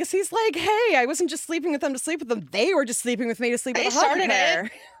valid because he's like, hey, I wasn't just sleeping with them to sleep with them. They were just sleeping with me to sleep They with a hug started there.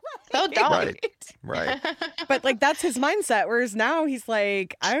 it. So dumb. Right. But like that's his mindset. Whereas now he's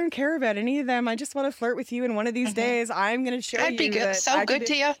like, I don't care about any of them. I just want to flirt with you. And one of these days, I'm going to show I'd you be good. that So I can good do-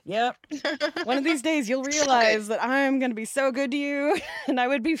 to you. Yep. One of these days, you'll So realize that I'm going to be so good to you, and I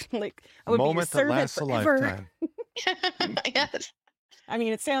would be like, I would Moment be your that servant lasts a forever. lifetime. Yes. I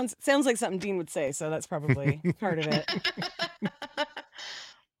mean, it sounds like something Dean would say, so that's probably part of it.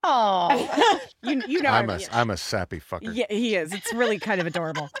 Oh, you know, I'm a sappy fucker. yeah, he is. It's really kind of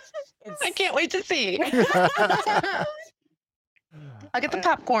adorable. It's, I can't wait to see. I'll get the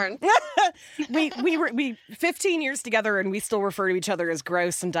popcorn. we 15 years together and we still refer to each other as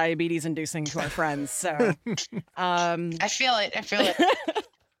gross and diabetes inducing to our friends. So, I feel it.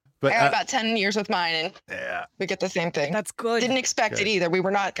 But I got about 10 years with mine, and yeah. we get the same thing. that's good. Didn't expect Good. it either. We were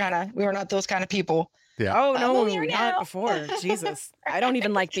not those kind of people. Yeah. Oh no, well, you're not now. before. Jesus, I don't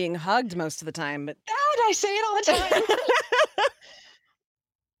even like being hugged most of the time. But God, I say it all the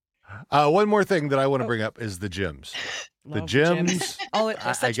time. One more thing that I want to bring up is the gyms. The love gyms. Oh, they're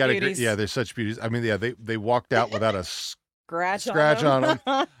I such gotta agree. beauties. Yeah, they're such beauties. I mean, yeah, they walked out without a Scratch scratch on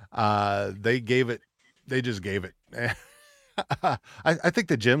them. they just gave it. I think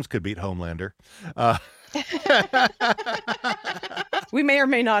the gyms could beat Homelander. We may or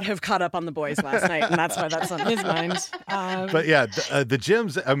may not have caught up on the boys last night, and that's why that's on his mind. But yeah, the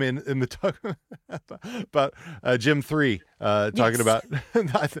gyms. I mean, in the talk about Gym 3, talking Yes. about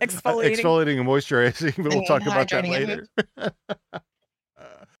exfoliating and moisturizing, but we'll And talk about that hydrating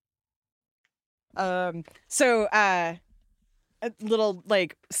later. So a little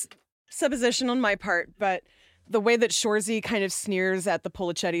like supposition on my part, but the way that Shorzy kind of sneers at the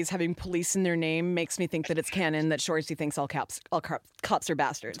Policettis having police in their name makes me think that it's canon that Shorzy thinks all cops are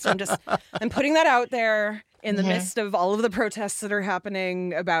bastards. So I'm putting that out there in the midst of all of the protests that are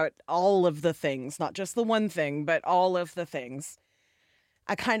happening about all of the things, not just the one thing, but all of the things.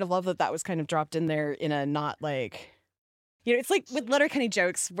 I kind of love that was kind of dropped in there in a not like, it's like with Letterkenny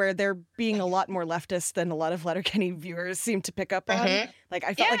jokes where they're being a lot more leftist than a lot of Letterkenny viewers seem to pick up on. Like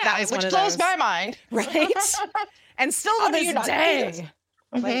I felt like that was which one of blows those. my mind. Right? And still How to do you this not see day.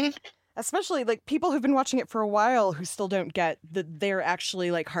 this? Like, especially like people who've been watching it for a while who still don't get that they're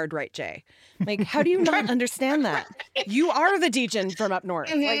actually like hard right Jay. Like, how do you not understand that? You are the degen from up north.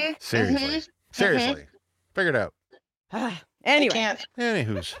 Like, Seriously, seriously, figure it out. I anyway, can't.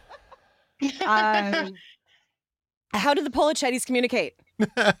 Anywho's. How did the Policettis communicate?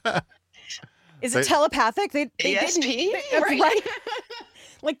 Is it They- telepathic? They ESP, didn't, right? right?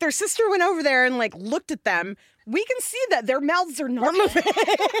 Like their sister went over there and like looked at them. We can see that their mouths are not moving.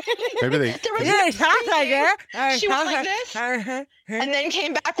 Maybe they. There was Yeah, a talk like that. She went like this, and then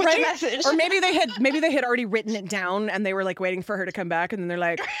came back with the Right? message. Or maybe they had already written it down and they were like waiting for her to come back, and then they're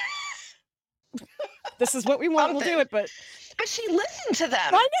like, "This is what we want. We'll do it." But she listened to them,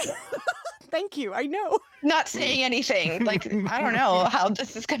 I know. Thank you. I know. not saying anything. Like, I don't know how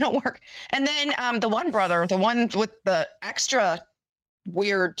this is gonna work. And then the one brother, the one with the extra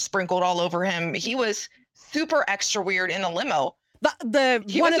weird sprinkled all over him, he was super extra weird in the limo. The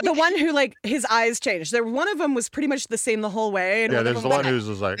He one was the like- one who like his eyes changed. There one of them was pretty much the same the whole way. And Yeah, one of there's them the was one who's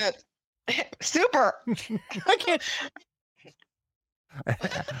just like. Super. I can't.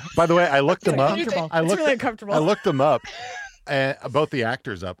 By the way, I looked them up. Uncomfortable. I It's looked. really uncomfortable. I looked them up, and both the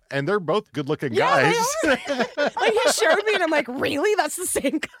actors up, and they're both good-looking Yeah, guys. they are. Like he showed me, and I'm like, really? That's the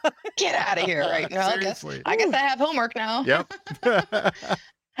same guy. Get out of here right now. Seriously. I guess I have homework now. Yep.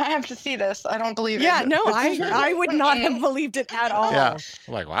 I have to see this. I don't believe Yeah, it. no, I would not have believed it at all. Yeah.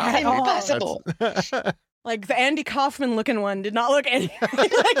 I'm like, wow. At all. Impossible. Like the Andy Kaufman looking one did not look anything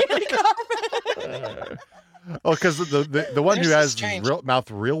like Andy Kaufman. Oh, because the one They're who so has strange. his mouth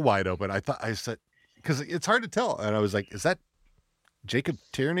real wide open, I said, because it's hard to tell, and I was like, is that Jacob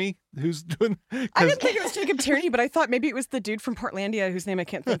Tierney who's doing? I didn't think it was Jacob Tierney, but I thought maybe it was the dude from Portlandia whose name I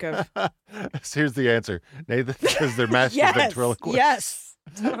can't think of. So here's the answer, Nathan, because they're master ventriloquists. Yes,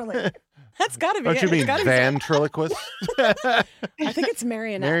 totally. That's got to be Don't it. you It's mean gotta be- ventriloquist? I think it's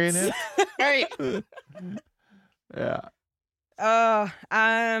marionettes. Marionette? Right. Yeah.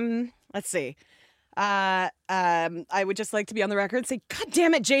 Let's see. I would just like to be on the record and say, God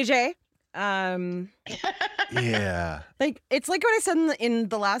damn it, JJ. Yeah. Like it's like what I said in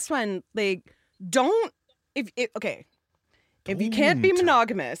the last one. Like, don't if you can't be Don't.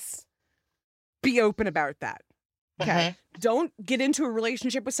 monogamous, be open about that. Okay. Mm-hmm. Don't get into a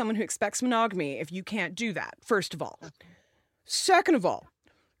relationship with someone who expects monogamy if you can't do that. First of all. Second of all,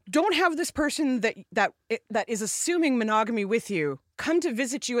 don't have this person that is assuming monogamy with you come to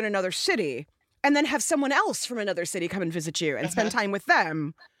visit you in another city and then have someone else from another city come and visit you and spend time with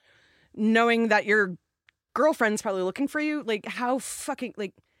them, knowing that your girlfriend's probably looking for you. Like how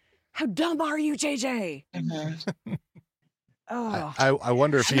dumb are you, JJ? Mm-hmm. Oh, I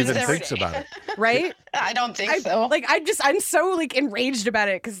wonder if he even Every thinks day. about it. right? I don't think so. I'm so like enraged about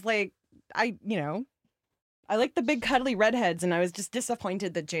it because like I like the big cuddly redheads, and I was just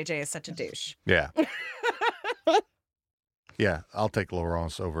disappointed that JJ is such a douche. Yeah. Yeah, I'll take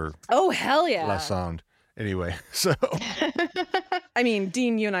Laurence over Oh hell yeah! Lassonde. Anyway, so I mean,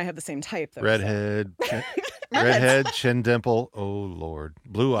 Dean, you and I have the same type, though. redhead, redhead, chin dimple. Oh Lord,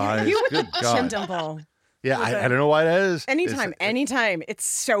 blue eyes. You with Good the God. chin dimple. Yeah, with I don't know why that is. Anytime. It's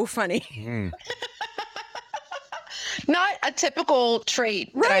so funny. Mm, Not a typical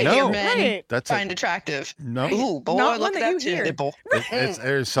trait that I No. hear men Right. that's find attractive. no. Ooh, boy, Not one look that at you that chin hear. nipple.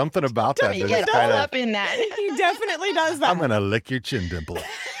 There's something about that. Don't you That is get all kinda, up in that. He definitely does that. I'm gonna lick your chin dimple.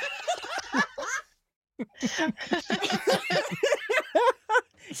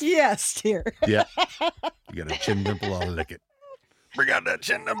 Yes, dear. Yeah, you got a chin dimple. I'll lick it. Bring out that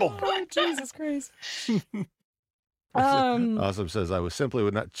chin dimple. Oh, Jesus Christ. Awesome says I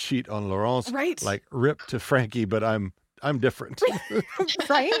would not cheat on Laurence. Right. Like Rip to Frankie, but I'm different.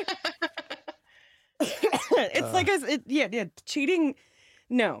 Right? It's like cheating.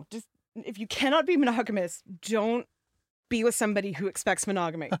 No, just if you cannot be monogamous, don't be with somebody who expects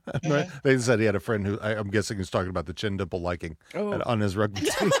monogamy. They said he had a friend who I'm guessing is talking about the chin dimple liking on his rugby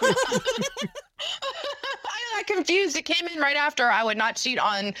team. I got confused. It came in right after I would not cheat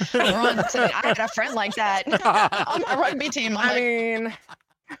on Ron. I had a friend like that on my rugby team. I mean,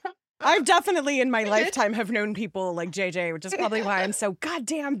 I've definitely in my lifetime have known people like JJ, which is probably why I'm so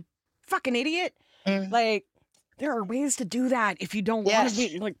goddamn fucking idiot. Like, there are ways to do that if you don't want to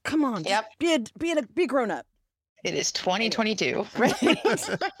be like, come on, Yep. be a grown up. It is 2022. Right? It is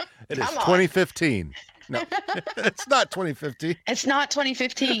Come on. 2015. No, it's not 2015. It's not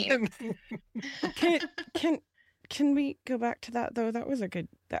 2015. Can we go back to that though? That was a good.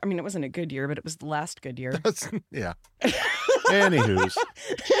 I mean, it wasn't a good year, but it was the last good year. Yeah. Anywho's.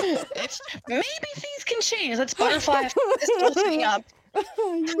 It's, maybe things can change. Let's butterfly this whole thing up.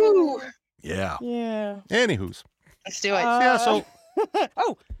 Whew. Yeah. Yeah. Anywho's. Let's do it. Yeah. So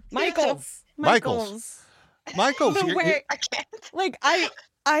Oh, Michaels. Michaels. Michael's. The way- I can't. Like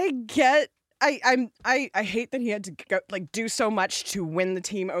I get. I hate that he had to go, like do so much to win the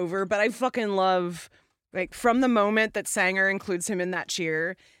team over, but I fucking love like from the moment that Sanger includes him in that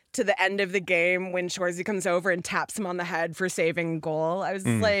cheer to the end of the game when Shorzy comes over and taps him on the head for saving goal. I was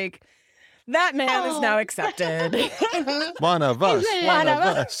like, that man is now accepted. One of us. One of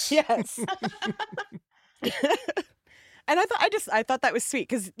us. Yes. And I thought that was sweet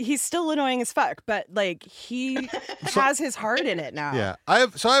because he's still annoying as fuck, but like he has his heart in it now. Yeah. I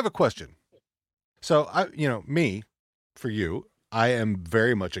have a question. So me, for you, I am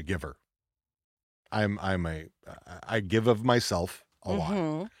very much a giver. I give of myself a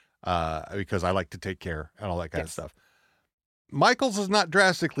lot because I like to take care and all that kind of stuff. Michael's is not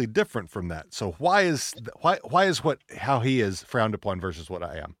drastically different from that. So why is how he is frowned upon versus what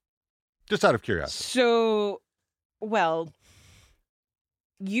I am? Just out of curiosity. So, well,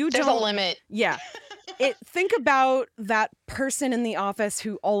 There's a limit. Yeah. Think about that person in the office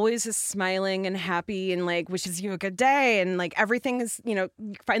who always is smiling and happy and like wishes you a good day and like everything is,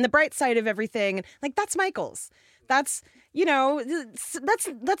 find the bright side of everything. And like that's Michael's. that's, you know,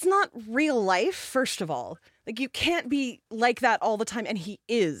 that's not real life, first of all. Like, you can't be like that all the time. And he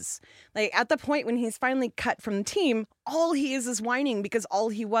is. Like, at the point when he's finally cut from the team, all he is whining because all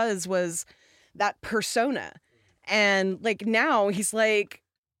he was that persona. And, like, now he's like,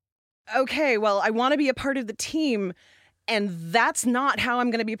 okay, well, I want to be a part of the team, and that's not how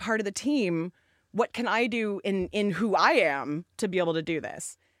I'm going to be part of the team. What can I do in who I am to be able to do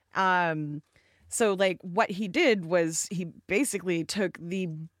this? So, like, what he did was he basically took the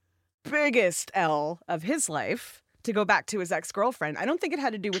biggest L of his life to go back to his ex-girlfriend. I don't think it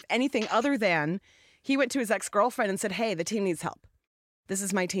had to do with anything other than he went to his ex-girlfriend and said, hey, the team needs help. This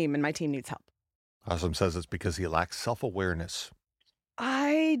is my team, and my team needs help. Awesome says it's because he lacks self-awareness.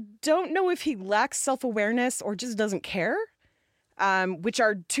 I don't know if he lacks self-awareness or just doesn't care, which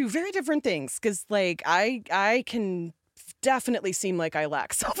are two very different things. Because, like, I can definitely seem like I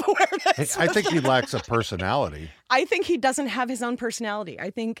lack self-awareness. I think he lacks a personality. I think he doesn't have his own personality. I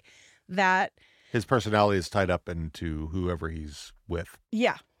think that his personality is tied up into whoever he's with.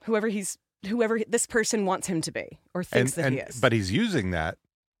 Yeah, whoever this person wants him to be or thinks that he is. But he's using that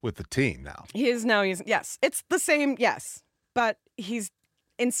with the team now. He is now using, yes, it's the same, yes. But he's,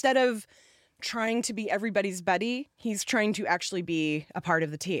 instead of trying to be everybody's buddy, he's trying to actually be a part of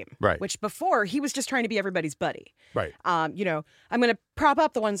the team. Right. Which before, he was just trying to be everybody's buddy. Right. You know, I'm going to prop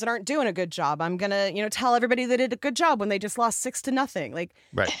up the ones that aren't doing a good job. I'm going to, you know, tell everybody they did a good job when they just lost 6-0. Like,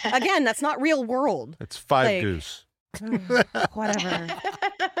 right. Again, that's not real world. It's 5 goose. Whatever.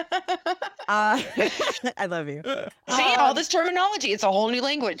 I love you. See, all this terminology, it's a whole new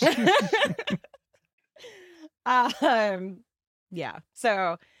language. Yeah.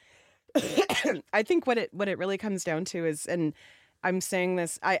 So I think what it really comes down to is, and I'm saying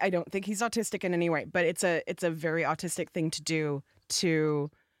this, I don't think he's autistic in any way, but it's a very autistic thing to do, to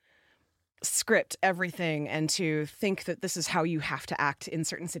script everything and to think that this is how you have to act in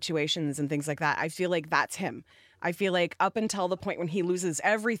certain situations and things like that. I feel like that's him. I feel like up until the point when he loses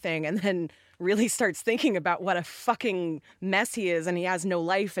everything and then really starts thinking about what a fucking mess he is and he has no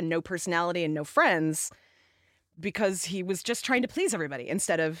life and no personality and no friends because he was just trying to please everybody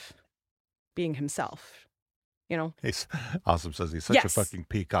instead of being himself, you know? He's awesome says he's such a fucking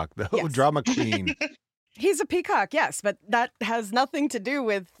peacock though. Yes. Drama queen. He's a peacock, yes, but that has nothing to do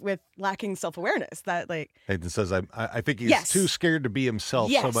with lacking self-awareness. That, like, Hayden says, I think he's too scared to be himself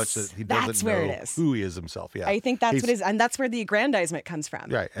so much that he doesn't know who he is himself. Yeah, I think that's what it is, and that's where the aggrandizement comes from.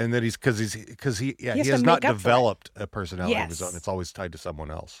 Right, and that because he has not developed a personality of his own. It's always tied to someone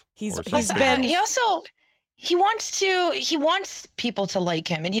else. He wants people to like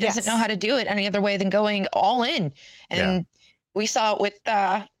him, and he doesn't know how to do it any other way than going all in. And we saw it with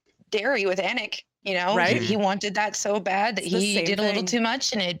Derry with Anik. You know, right? He wanted that so bad that he did a little too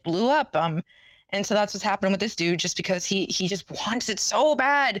much and it blew up. And so that's what's happening with this dude, just because he just wants it so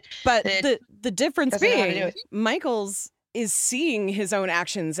bad. But the difference being, Michaels is seeing his own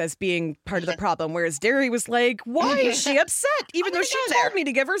actions as being part of the problem, whereas Derry was like, why is she upset? Even though she told me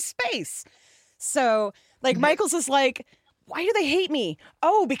to give her space. So, like, Michaels is like, why do they hate me?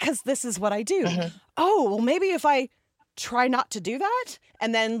 Oh, because this is what I do. Oh, well, maybe if I try not to do that,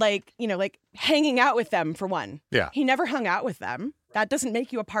 and then, like, you know, like hanging out with them for one. Yeah. He never hung out with them. That doesn't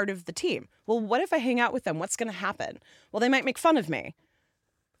make you a part of the team. Well, what if I hang out with them? What's going to happen? Well, they might make fun of me.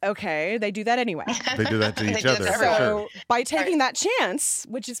 Okay, they do that anyway. They do that to each other. So For sure. by taking that chance,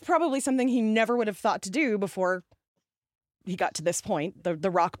 which is probably something he never would have thought to do before he got to this point, the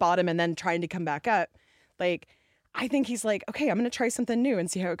rock bottom, and then trying to come back up, like, I think he's like, okay, I'm going to try something new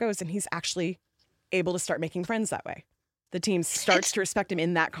and see how it goes. And he's actually able to start making friends that way. The team starts to respect him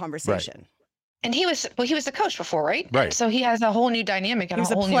in that conversation. Right. And he was the coach before, right? Right. So he has a whole new dynamic and he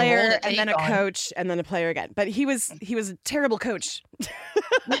was a whole a player new role to and then a take on. coach and then a player again. But he was a terrible coach.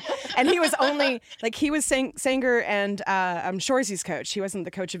 And he was only, like, he was Sanger and Shoresy's coach. He wasn't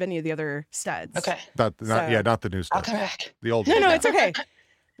the coach of any of the other studs. Okay. Not the new stuff. I'll come back. The old. No, it's okay.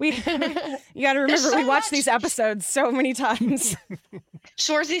 You got to remember, we watched these episodes so many times.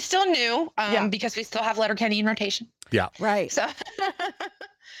 Shoresy's still new because we still have Letterkenny in rotation. Yeah. Right. So,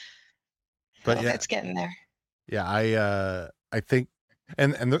 but it's getting there. Yeah, I think,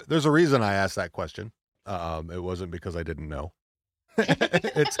 and there's a reason I asked that question. It wasn't because I didn't know.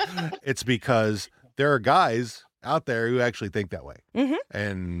 It's because there are guys out there who actually think that way,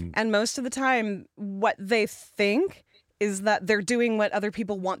 and most of the time, what they think is that they're doing what other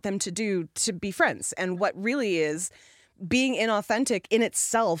people want them to do to be friends, and what really is being inauthentic in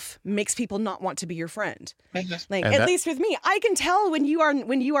itself makes people not want to be your friend. Like, And at least with me, I can tell when you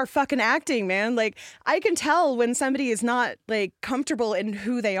are fucking acting, man. Like, I can tell when somebody is not like comfortable in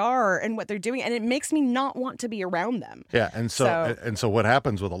who they are and what they're doing, and it makes me not want to be around them. Yeah, and so what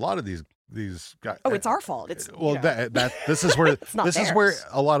happens with a lot of these guys? Oh, it's our fault. It's well, you know. that this is where not this is where theirs.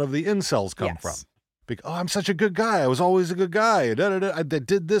 a lot of the incels come Yes. from. Oh, I'm such a good guy. I was always a good guy. I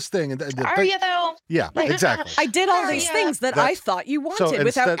did this thing. And Are you though? Yeah, exactly. I did all Are these ya? things that I That's- thought you so wanted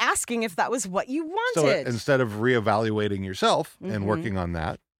without instead- asking if that was what you So wanted. instead of reevaluating yourself and Mhm. working on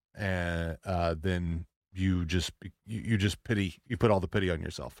that, and then you just pity. You put all the pity on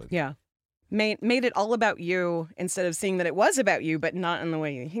yourself. Yeah. Made it all about you instead of seeing that it was about you, but not in the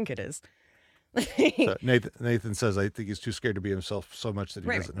way you think it is. So Nathan says, I think he's too scared to be himself so much that he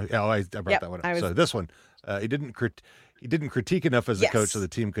Right, doesn't. Oh, I brought Yep, that one up. I was- So this one, he didn't critique enough as a coach, Yes. so the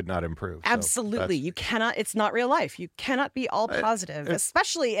team could not improve. So Absolutely. that's- You cannot, it's not real life. You cannot be all positive,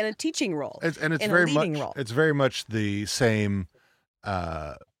 especially in a teaching role. It's in very a leading much role. it's very much the same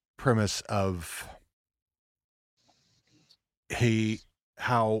premise of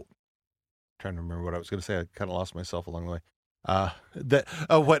trying to remember what I was going to say. I kind of lost myself along the way. How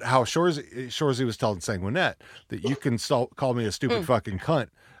Shorzy was telling Sanguinette that you can call me a stupid fucking cunt.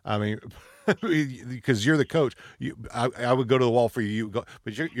 I mean, because you're the coach. I would go to the wall for you. You go,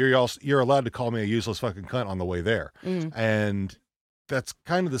 but you're allowed to call me a useless fucking cunt on the way there. And that's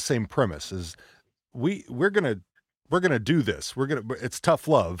kind of the same premise. Is we're gonna do this. It's tough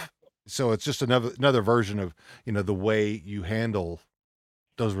love. So it's just another version of the way you handle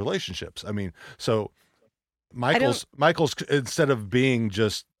those relationships. I mean, so Michael's instead of being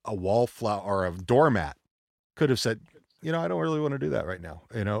just a wallflower or a doormat, could have said, I don't really want to do that right now,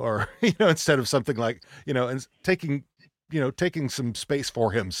 or instead of something like, and taking some space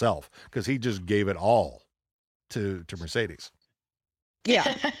for himself, because he just gave it all to Mercedes.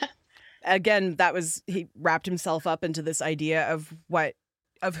 Yeah. Again, he wrapped himself up into this idea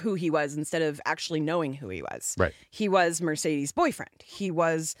of who he was instead of actually knowing who he was. Right. He was Mercedes' boyfriend. He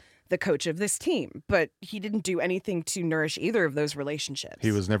was the coach of this team, but he didn't do anything to nourish either of those relationships.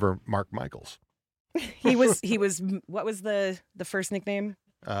 He was never Mark Michaels. He was what was the first nickname?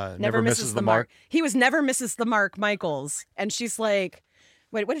 Never misses the mark. He was never misses the mark Michaels. And she's like,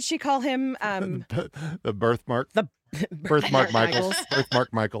 wait, what did she call him? The birthmark. The birthmark Michaels.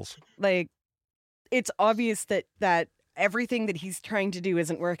 Birthmark Michaels. Like, it's obvious that everything that he's trying to do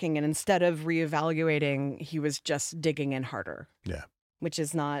isn't working, and instead of reevaluating, he was just digging in harder. Yeah. Which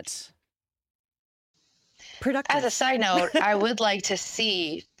is not productive. As a side note, I would like to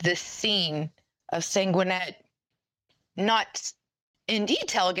see this scene of Sanguinette, not in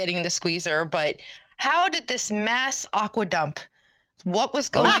detail getting the squeezer, but how did this mass aqua dump? What was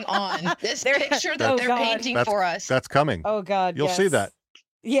going on? This picture that they're painting for us. That's coming. Oh God, You'll see that.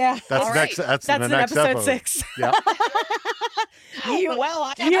 Yeah. That's All next. right. That's That's in in the next episode 6. Yeah. you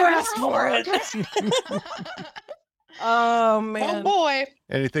I asked for it. Oh man. Oh boy.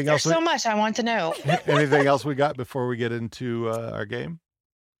 Anything There's else? so much I want to know. Anything else we got before we get into our game?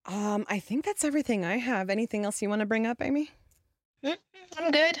 I think that's everything I have. Anything else you want to bring up, Amy?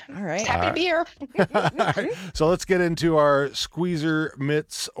 I'm good. All right. Happy to be here. All right. So let's get into our squeezer,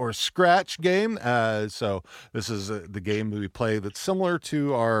 mitts, or scratch game. So this is the game that we play that's similar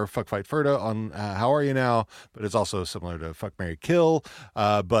to our Fuck Fight Ferda on How Are You Now, but it's also similar to Fuck Marry Kill.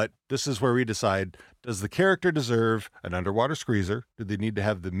 But this is where we decide, does the character deserve an underwater squeezer? Do they need to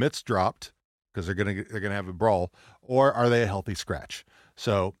have the mitts dropped because they're gonna have a brawl, or are they a healthy scratch?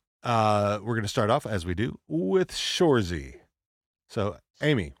 So we're gonna start off as we do with Shorzy. So,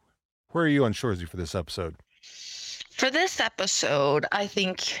 Amy, where are you on Shorzy for this episode? For this episode, I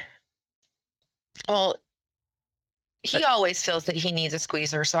think, well, he always feels that he needs a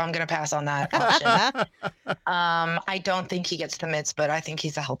squeezer, so I'm going to pass on that option. I don't think he gets the mitts, but I think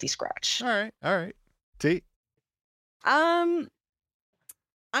he's a healthy scratch. All right. T? I'm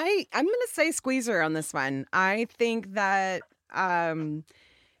gonna say squeezer on this one. I think that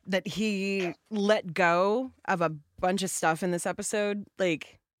that he let go of a bunch of stuff in this episode,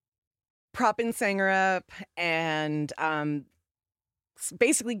 like propping Sanger up and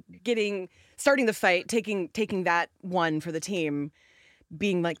basically starting the fight, taking that one for the team,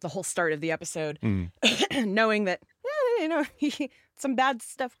 being like the whole start of the episode, knowing that some bad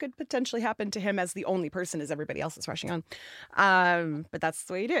stuff could potentially happen to him as the only person as everybody else is rushing on. But that's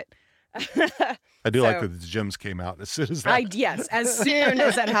the way you do it. I do like that the gyms came out as soon as that. Yes, as soon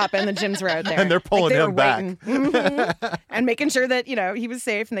as that happened, the gyms were out there. And they're pulling they him were back. waiting. Mhm. And making sure that, he was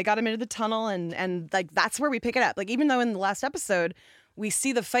safe, and they got him into the tunnel, and like that's where we pick it up. Like, even though in the last episode we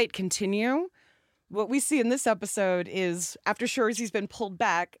see the fight continue, what we see in this episode is after Shoresy's been pulled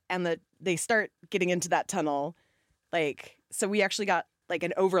back and they start getting into that tunnel, like, so we actually got like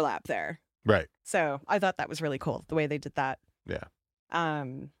an overlap there. Right. So I thought that was really cool the way they did that. Yeah.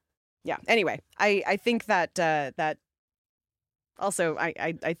 Yeah. Anyway, I think that that also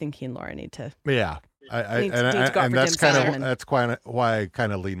I think he and Laura need to. Yeah. Need to go out And for that's Dim Sum kind of and- that's why I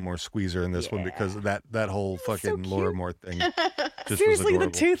kind of lean more Squeezer in this one, because of that whole so fucking Laura cute. Moore thing. Just Seriously, was the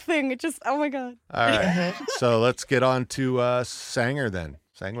adorable. tooth thing. It just, oh my God. All right. So let's get on to Sanger then.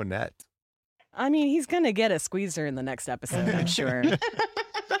 Sanguinette. I mean, he's going to get a squeezer in the next episode, I'm sure.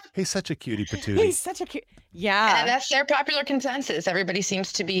 He's such a cutie patootie. He's such a cute. Yeah. And that's their popular consensus. Everybody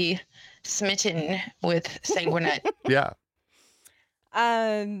seems to be smitten with Sanguinette. Yeah.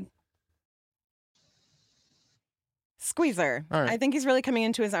 Squeezer. All right. I think he's really coming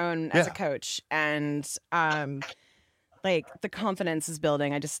into his own as a Yeah. coach, and like the confidence is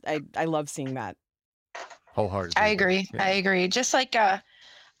building. I love seeing that. Wholeheartedly. I agree. Yeah. I agree. Just like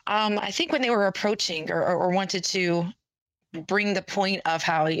I think when they were approaching or wanted to bring the point of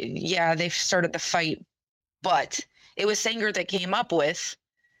how they've started the fight, but it was Sanger that came up with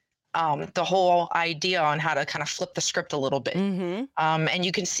the whole idea on how to kind of flip the script a little bit. Mm-hmm. And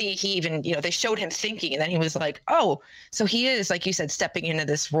you can see he even, they showed him thinking, and then he was like, oh, so he is, like you said, stepping into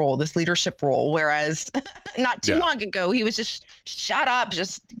this role, this leadership role. Whereas not too long ago, he was just shut up,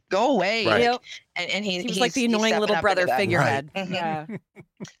 just go away. Right. Like, and he was like the he's annoying stepping little up brother into that. figurehead. Right. Mhm. Yeah.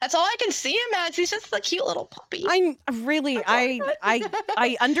 That's all I can see him as. He's just a cute little puppy. I'm really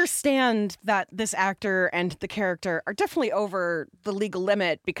I understand that this actor and the character are definitely over the legal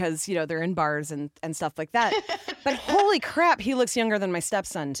limit because they're in bars and stuff like that. But holy crap, he looks younger than my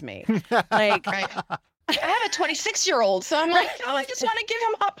stepson to me. Like Right. I have a 26-year-old, so I'm like, I just want to give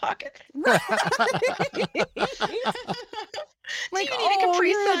him Hot Pocket. Like, do you need a Capri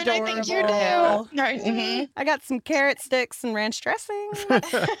you're Sun? I think you do. adorable. Right. Mhm. I got some carrot sticks and ranch dressing.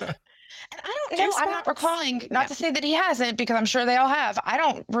 And I don't know. I'm not recalling. Not to say that he hasn't, because I'm sure they all have. I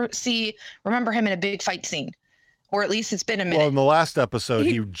don't remember him in a big fight scene, or at least it's been a minute. Well, in the last episode,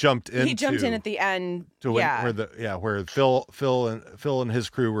 he jumped in. He jumped in at the end. to where Phil and his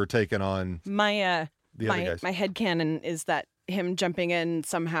crew were taking on My the other guys. my headcanon is that him jumping in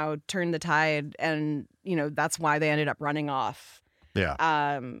somehow turned the tide, and that's why they ended up running off.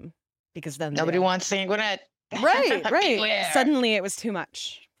 Yeah. Because then Nobody wants Sanguinette. Right. Beware. Suddenly it was too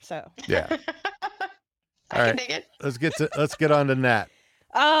much. So Yeah. I All can right. dig it. Let's get on to Nat.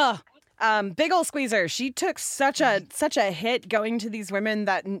 big ol' squeezer. She took such a hit going to these women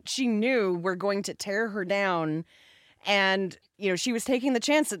that she knew were going to tear her down. And, she was taking the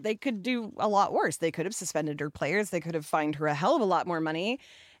chance that they could do a lot worse. They could have suspended her players. They could have fined her a hell of a lot more money.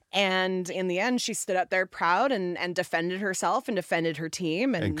 And in the end, she stood up there proud and defended herself and defended her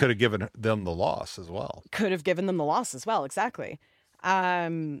team. And could have given them the loss as well. Could have given them the loss as well. Exactly.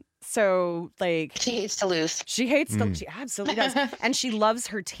 So like She hates to lose. she hates them. She absolutely does. And she loves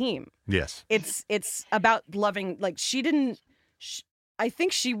her team. Yes. It's about loving, like I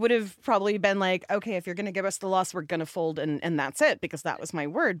think she would have probably been like, okay, if you're going to give us the loss, we're going to fold and that's it, because that was my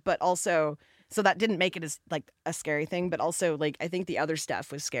word. But also, so that didn't make it as like a scary thing, but also like, I think the other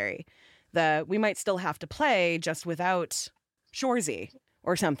stuff was scary. We might still have to play just without Shorzy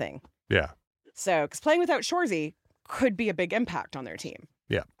or something. Yeah. So, because playing without Shorzy could be a big impact on their team.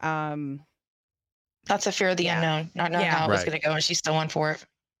 Yeah. That's a fear of the unknown, not knowing how it was Right. going to go, and she still went for it.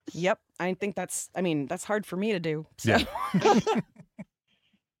 Yep. I think that's hard for me to do. So. Yeah.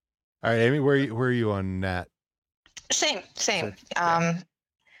 All right, Amy, where are you on Nat? Same. Yeah.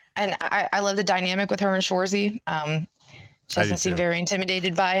 And I love the dynamic with her and Shorzy. She I do doesn't seem too. very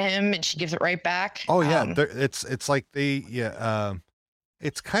intimidated by him, and she gives it right back. Oh yeah, it's like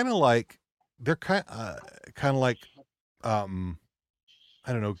it's kind of like they're kind of like I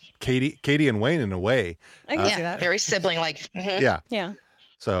don't know, Katie and Wayne in a way. I can see Yeah, that. very sibling-like. Mhm. Yeah. Yeah.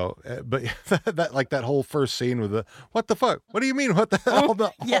 So, but that whole first scene with the what the fuck? What do you mean? What the hell?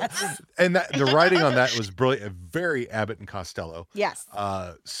 Yes. And the writing on that was brilliant, very Abbott and Costello. Yes.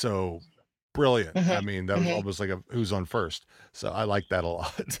 So brilliant. Mhm. I mean, that was almost like a who's on first. So I like that a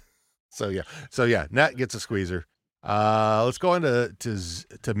lot. So yeah, Nat gets a squeezer. Let's go on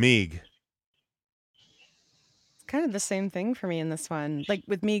to Meeg. It's kind of the same thing for me in this one. Like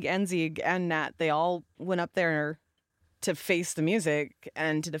with Meeg and Zieg and Nat, they all went up there to face the music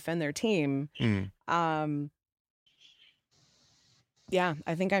and to defend their team. Yeah,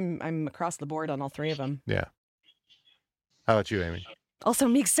 I think I'm across the board on all three of them. Yeah. How about you, Amy? Also,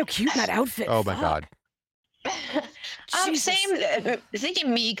 Meeg's so cute in that outfit. Oh my Fuck. God. Same.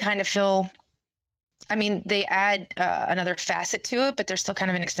 Thinking me kind of feel. I mean, they add another facet to it, but they're still kind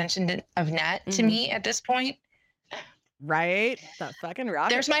of an extension of Nat to me at this point. Right? That fucking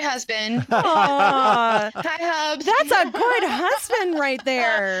rocket. There's my husband. Aw, Hi, Hubs. that's a good husband right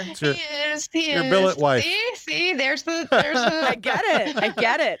there. your- He is. He your is. billet wife. See, there's the. I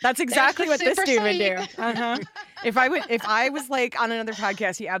get it. That's exactly the what this super dude would do. sweet. Uh-huh. If I was like on another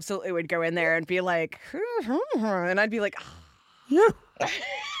podcast, he absolutely would go in there and be like, and I'd be like, I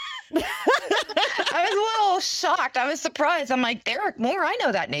was a little shocked. I was surprised. I'm like, Derek Moore. I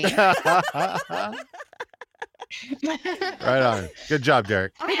know that name. Right on. Good job,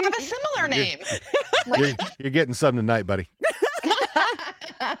 Derek. I have a similar name. You're getting some tonight, buddy.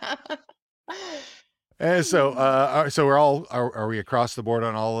 And so we're all are we across the board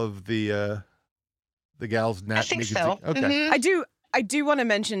on all of the gals? Nat, I think Nikki, so. Okay. Mhm. I do want to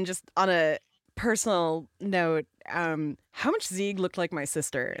mention just on a personal note, how much Zieg looked like my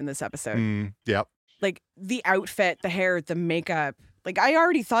sister in this episode. Yep. Like the outfit, the hair, the makeup. Like I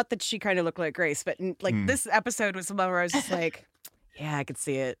already thought that she kind of looked like Grace, but this episode was the one where I was just like, yeah, I could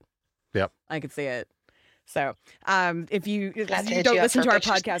see it. Yep. I could see it. So, if you Glad to hit don't you up listen for to our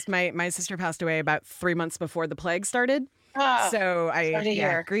pictures. podcast, my sister passed away about 3 months before the plague started. Ah, So sorry to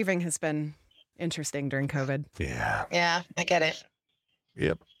hear. grieving has been interesting during COVID. Yeah. yeah, I get it.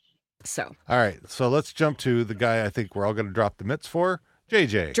 Yep. So All right. So let's jump to the guy I think we're all going to drop the mitts for,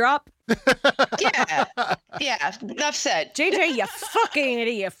 JJ. drop Yeah, yeah. Enough said. JJ, you fucking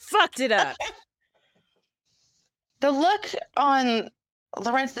idiot, you fucked it up. The look on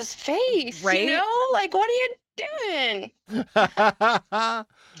Lawrence's face, Right? You know, like what are you doing?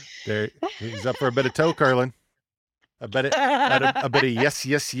 There, he's up for a bit of toe curling. A bit of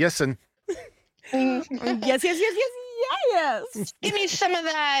yes, and Yes. Give me some of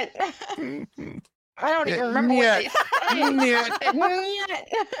that. I don't even remember Nyet. what they said.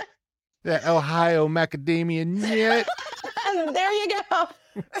 that Ohio macadamia nut. There you go.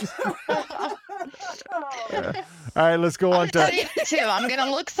 All right, let's go on Tell to. you too. I'm gonna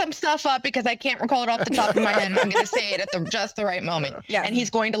look some stuff up because I can't recall it off the top of my head. I'm gonna say it at just the right moment. Yeah. And he's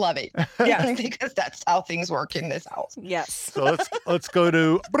going to love it. Yeah. Because that's how things work in this house. Yes. So let's go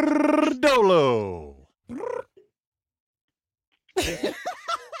to Dolo.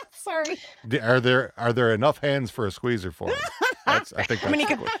 Sorry. Are there enough hands for a squeezer for him? I think that's I mean, he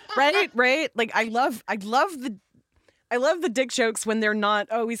the could, question. right. Like I love the dick jokes when they're not.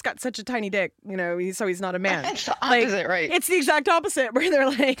 Oh, he's got such a tiny dick, so he's not a man. It's the Like, opposite, right? It's the exact opposite, where they're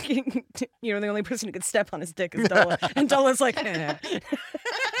like, the only person who could step on his dick is Dola, and Dola's like, eh.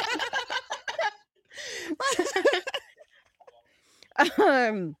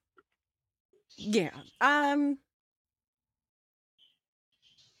 Yeah.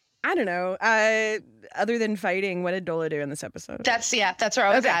 I don't know. Other than fighting, what did Dola do in this episode? That's where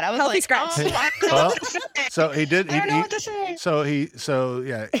I was Okay, at. I was healthy like, scratch. oh, I don't know Well, what to say. So he did. I don't know what to say.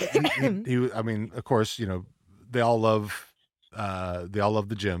 I mean, of course, they all love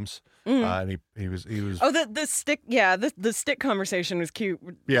the gyms. And he was. Oh, the stick. Yeah, the stick conversation was cute.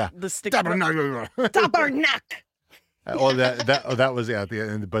 Yeah. The stick. Tabernacle. Tabernacle. Oh, that was at the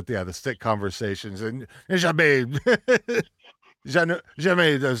end. But the stick conversations and jamais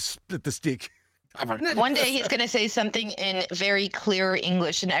split the stick. One day he's going to say something in very clear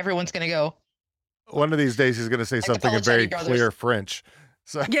English and everyone's going to go, One of these days he's going to say the something in very Pelletieri brothers. clear French.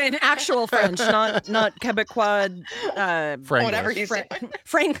 So Yeah, in actual French, not Quebecois. whatever Franglish. he's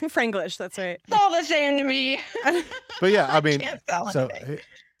saying. Franglish. That's right. It's all the same to me. But yeah, I mean, Can't spell so anything.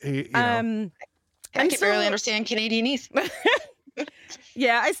 he I I'm can still- barely understand Canadianese.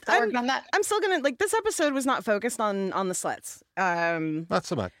 Yeah, Still working on that. I'm still gonna this episode was not focused on the sluts. not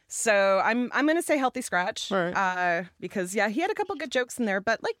so much. So I'm gonna say healthy scratch. All right. Because yeah, he had a couple good jokes in there,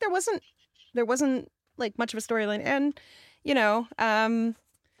 but there wasn't like much of a storyline. And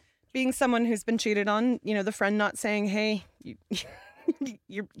being someone who's been cheated on, the friend not saying, hey, you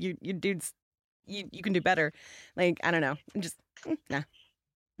dudes, you can do better. Like, I don't know. Just nah.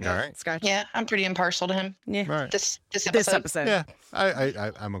 All right. Scratch. Yeah, I'm pretty impartial to him. Yeah. All right. This episode. This episode. Yeah,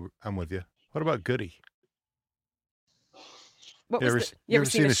 I'm with you. What about Goody? What You was ever, the- you ever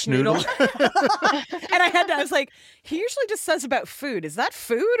seen a schnoodle? And I was like, he usually just says about food. Is that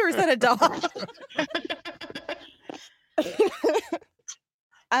food or is that a dog?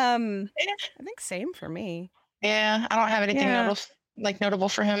 I think same for me. Yeah, I don't have anything Yeah. notable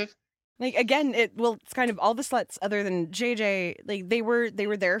for him. Like again, it's kind of all the sluts other than JJ. Like they were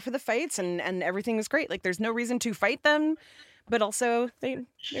there for the fights and everything was great. Like there's no reason to fight them, but also there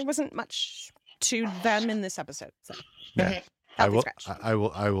wasn't much to them in this episode. So Yeah. Healthy scratch. I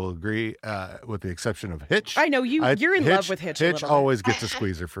will agree with the exception of Hitch. I know you're in love with Hitch. Hitch always gets a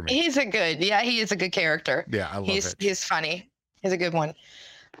squeezer for me. He is a good character. Yeah, I love Hitch. He's funny. He's a good one.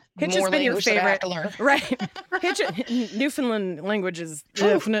 Hitch More has been your language that I have favorite, to learn. right? Hitch, Newfoundland language is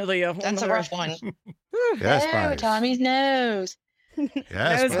definitely a That's a rough one. Yes, Oh, Spice. Tommy's nose.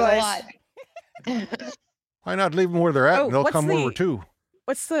 Yes, Nose Spice. voice. Why not leave them where they're at, Oh, and they'll what's come where the- we're to.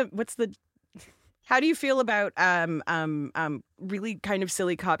 What's the? How do you feel about really kind of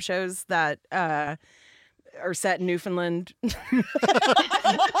silly cop shows that are set in Newfoundland?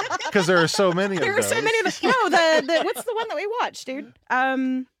 Because there are so many of There are those. so many of them. No, the what's the one that we watched, dude?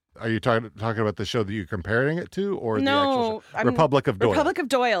 Are you talking about the show that you're comparing it to, or the No, actual show? Republic of Doyle? Republic of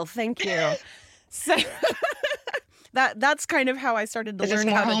Doyle. Thank you. So that's kind of how I started to Is this learn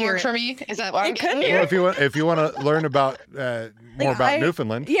more how to hear homework it. for me? Is that what I'm It could getting be. here? Well, if you want to learn about more about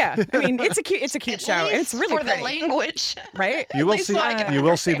Newfoundland, Yeah, I mean it's a cute At show. least It's really for pretty, the language. right? you will least see so I can you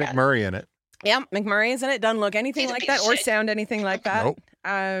will see understand. McMurray in it. Yeah, McMurray's in it. Doesn't look anything He's a like piece that of or shit. sound anything like that. Nope.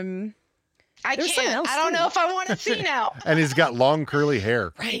 I There's someone can't. else, I don't too. know if I want to see now. And he's got long curly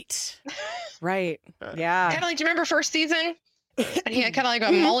hair. Right. Yeah. Kind of like, do you remember first season? And he had kind of like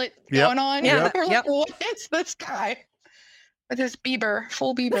a mullet Yep. going on. Yeah. We're like, Yep. what is this guy? With his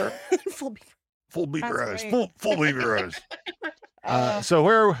full Bieber. Full beaver That's eyes. right. Full beaver eyes. So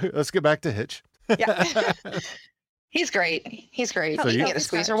let's get back to Hitch. Yeah. He's great. He's great. So He you- can get a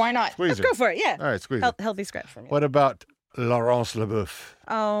squeezer. Why not? Let's Squeezer. go for it. Yeah. All right, squeezer. Healthy scratch for me. What about Laurence Leboeuf?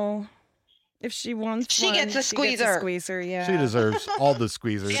 Oh, if she wants, She one, gets a squeezer. Squeezer, yeah. She deserves all the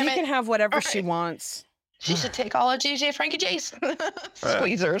squeezers. She Damn it. can have whatever she Right. wants. She should take all of JJ Frankie J's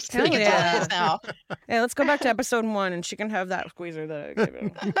squeezers. Hell He gets yeah. all his now. Yeah, let's go back to episode 1, and she can have that squeezer that I gave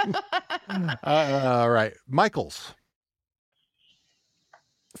her. All right, Michaels.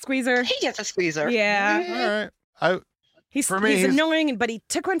 Squeezer. He gets a squeezer. All Yeah. right. He's, For me, he's he's- annoying, but he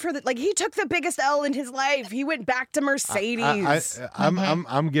took one for the he took the biggest L in his life. He went back to Mercedes.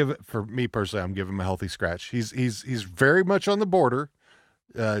 I'm giving, for me personally, I'm giving him a healthy scratch. He's very much on the border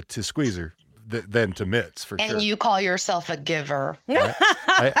to squeezer than to mitts for And sure. you call yourself a giver.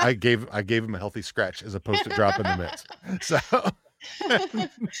 I gave him a healthy scratch as opposed to dropping the mitts. So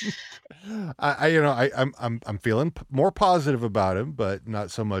I'm feeling more positive about him, but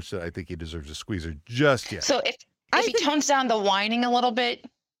not so much that I think he deserves a squeezer just yet. So if he tones down the whining a little bit,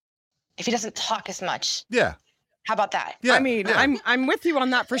 if he doesn't talk as much, Yeah. how about that? Yeah. I mean, yeah. I'm with you on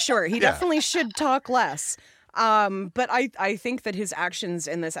that for sure. He Yeah. definitely should talk less. But I think that his actions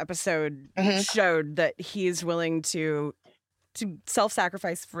in this episode showed that he is willing to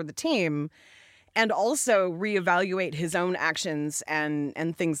self-sacrifice for the team and also reevaluate his own actions and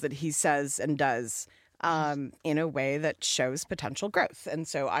things that he says and does in a way that shows potential growth. And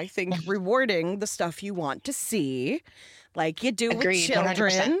so I think rewarding the stuff you want to see, like you do Agreed, with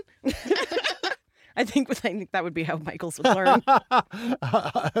children. I think that would be how Michaels would learn.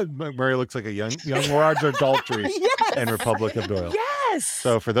 McMurray looks like a young Roger Daltrey Yes. in Republic of Doyle. Yes.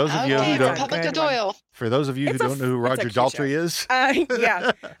 So for those of you Okay, who don't, Republic of Good one. Doyle. for those of you who It's a don't know who it's a Roger cute Daltrey show. is,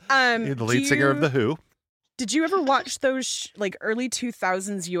 Yeah. the lead singer of the Who. Did you ever watch those like early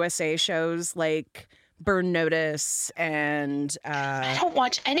 2000s USA shows like Burn Notice and I don't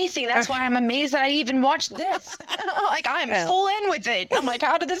watch anything. That's why I'm amazed that I even watched this. Like I'm Well. full in with it. I'm like,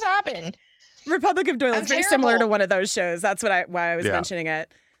 how did this happen? Republic of Doyle? I'm It's very similar to terrible. one of those shows. That's why I was Yeah. mentioning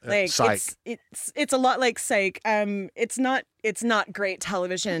it. Like Psych. it's a lot like Psych. It's not great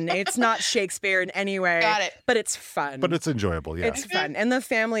television. It's not Shakespeare in any way. Got it. But it's fun. But it's enjoyable, yeah. It's fun, and the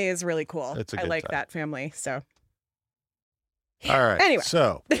family is really cool. It's a I good like time. that family. So All right. Anyway.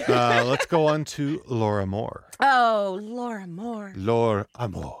 So let's go on to Laura Moore. oh, Laura Moore. Laura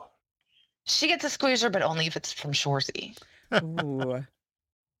Moore. She gets a squeezer, but only if it's from Shorzy. Ooh.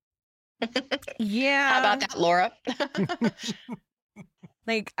 Yeah. How about that, Laura?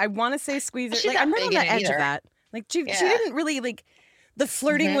 Like, I want to say squeezer. She's Like, not I'm right big on in the it edge either. of that. Like, she Yeah. didn't really like. The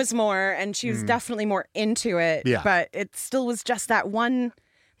flirting Mhm. was more, and she was Mm. definitely more into it. Yeah. But it still was just that one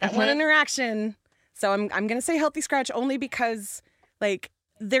Mhm. interaction. So I'm gonna say healthy scratch only because like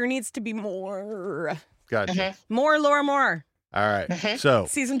there needs to be more Gotcha. Mhm. more Laura Moore. All right. Mhm. So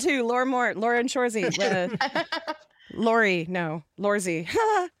Season 2, Laura Moore, Laura and Shorzy. Lori, no, Lorzy.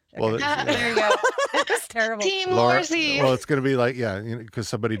 well, There you go. That's terrible. Team Laura, Lorzy. well, it's going to be like, yeah, because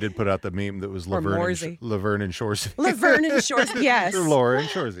somebody did put out the meme that was Or Morsey. Laverne and Shorzy. Laverne and Shorzy, yes. Or Laura and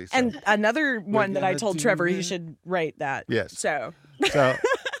Shorzy. So, And another one that I gonna told do Trevor he it. should write that. Yes. So so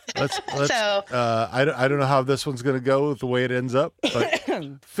let's So- I don't know how this one's going to go with the way it ends up, but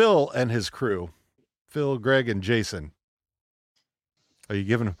Phil and his crew, Phil, Greg, and Jason. Are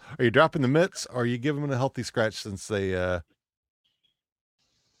you dropping the mitts, or are you giving them a healthy scratch since they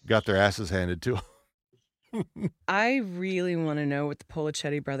got their asses handed to them. I really want to know what the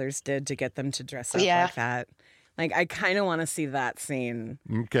Polichetti brothers did to get them to dress up Yeah. like that. Like, I kind of want to see that scene.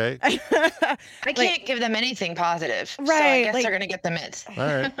 Okay. I can't give them anything positive. So I Right, guess like- they're going to get the mitts. All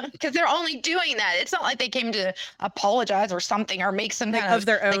right. Because they're only doing that. It's not like they came to apologize or something or make some Like, kind of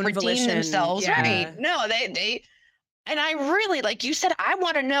their own redeem volition, themselves. yeah. Right. No, they and I really, like you said, I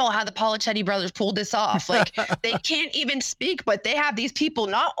want to know how the Polichetti brothers pulled this off. Like, they can't even speak, but they have these people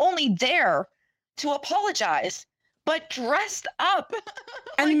not only there to apologize, but dressed up.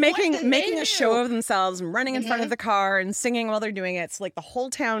 And Like, what making did making they a show do? of themselves and running in front of Mhm. the car and singing while they're doing it, so like the whole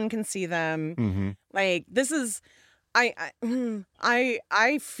town can see them. Mm-hmm. Like, this is, I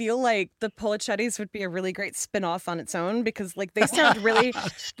feel like the Polichettis would be a really great spin-off on its own, because like they sound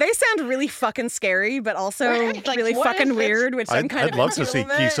really fucking scary, but also Right, like, really what if fucking it's- weird, which I'm kind I'd of love to into a see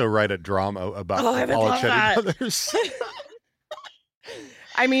little bit. Kiso write a drama about Oh, I the would love that. Polichetti brothers.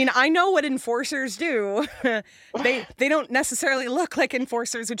 I mean, I know what enforcers do. they don't necessarily look like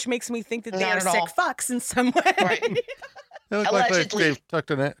enforcers, which makes me think that they Not are at sick all. fucks in some way. Right. They look like Allegedly.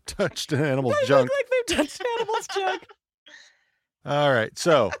 they've touched an animal's They junk. look like they've touched animals' junk. All right.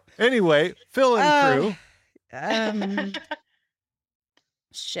 So anyway, Phil and crew.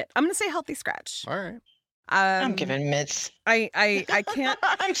 Shit. I'm gonna say healthy scratch. All right. I'm giving mitts. I can't.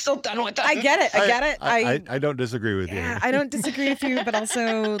 I'm still done with that. I get it. I get it. I don't disagree with Yeah, you. I don't disagree with you, but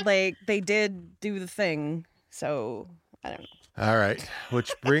also like they did do the thing, so I don't know. All right.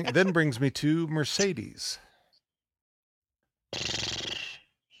 Which then brings me to Mercedes.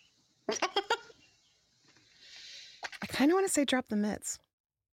 I kind of want to say drop the mitts.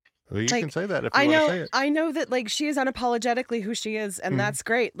 Well, you Like, can say that if you I want to know, say it. I know that like she is unapologetically who she is, and Mhm. that's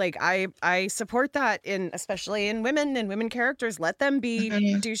great. Like I support that especially in women and women characters. Let them be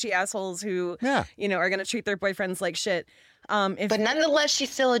Mhm. douchey assholes who Yeah. are gonna treat their boyfriends like shit. If But nonetheless, she's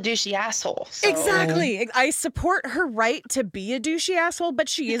still a douchey asshole. So. Exactly. I support her right to be a douchey asshole, but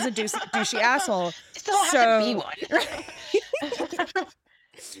she is a douchey asshole. You still have to be one.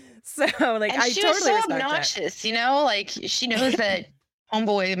 So, like, And I she totally was so respect it. obnoxious, Like, she knows that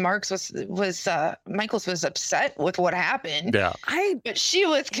homeboy Michaels was upset with what happened. Yeah. But she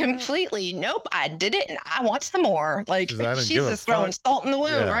was completely, nope, I did it and I want some more. Like, 'Cause I don't she's give a just throwing fuck. salt in the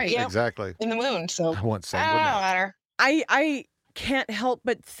wound, Yeah, right? exactly. In the wound. So, I want some. I don't wouldn't know I? about her. I can't help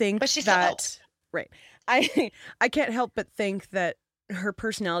but think But she still that helped. right. I can't help but think that her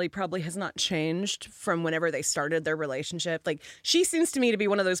personality probably has not changed from whenever they started their relationship. Like, she seems to me to be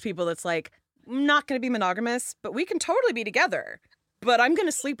one of those people that's like, I'm not going to be monogamous, but we can totally be together. But I'm going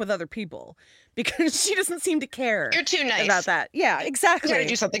to sleep with other people, because she doesn't seem to care You're too nice. about that. Yeah, You exactly. gotta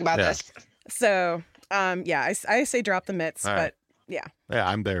do something about Yeah. this. So, yeah, I say drop the mitts, All but right. yeah, Yeah,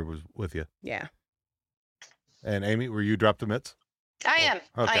 I'm there with you. yeah. And Amy, were you drop the mitts? I am.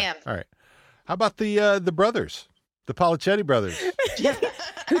 Okay. I am. All right. How about the brothers, the Polichetti brothers?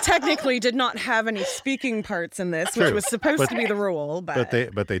 Who technically did not have any speaking parts in this, which True, was supposed but- to be the rule, but,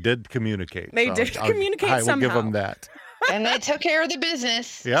 But they did communicate. They so did communicate I will give them somehow. that. And they took care of the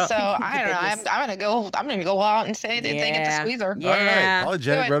business. Yeah. So I don't know. I'm gonna go out and say that they get the Yeah. squeezer. Yeah. All right. Polichetti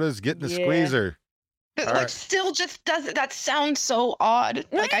Do it. brothers getting the Yeah. squeezer. But All like right. still just doesn't that sounds so odd.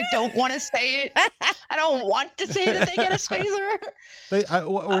 Like I don't want to say it. I don't want to say that they get a squeezer.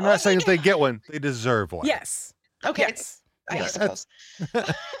 We're not saying that they get one. They deserve one. yes. Okay. Yes. I Yeah, suppose.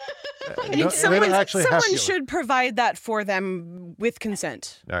 They don't actually have Someone to. should provide that for them with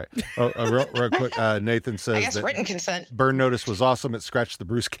consent. All right. Real quick, Nathan I says guess that written consent. Burn Notice was awesome. It scratched the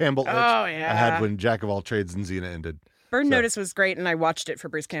Bruce Campbell itch Oh, I yeah. had when Jack of All Trades and Xena ended. Burn So- Notice was great, and I watched it for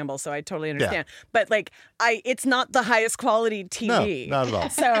Bruce Campbell, so I totally understand. But like, it's not the highest quality TV. No, not at all.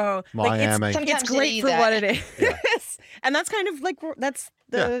 So like, Miami. Sometimes it's you great need for that. what it is, and that's kind of like that's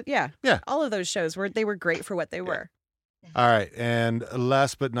the Yeah. all of those shows they were great for what they were. All right. And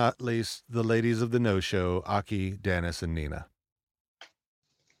last but not least, the ladies of the No Show, Aki, Dennis, and Nina.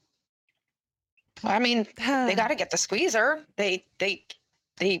 I mean, they got to get the squeezer. They They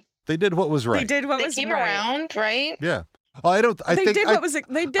did what was right. They did what they was came right. around, right? Yeah. Oh, I They think did what was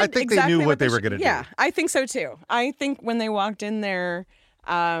they did. I think they exactly knew what they were should- gonna do. Yeah, I think so too. I think when they walked in there,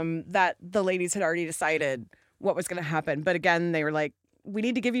 that the ladies had already decided what was going to happen. But again, they were like, "We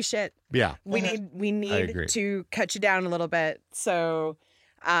need to give you shit. Yeah. We agree. need to cut you down a little bit. So,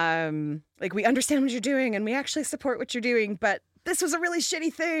 like, we understand what you're doing, and we actually support what you're doing. But this was a really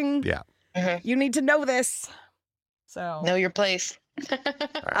shitty thing. Yeah. You need to know this. So Know your place.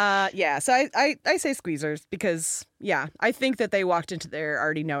 yeah. So I say squeezers because I think that they walked into there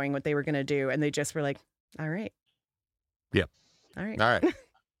already knowing what they were gonna do, and they just were like, all right. Yep. All right. All right.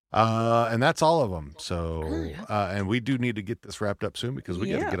 And that's all of them. So, and we do need to get this wrapped up soon because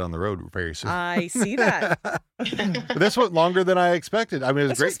we got to get on the road very soon. I see that. This went longer than I expected. I mean, it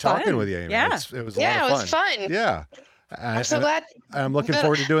was This great was fun. talking with you, Amy. Yeah. It was a lot of fun. it was fun. Yeah. I'm so glad. I'm looking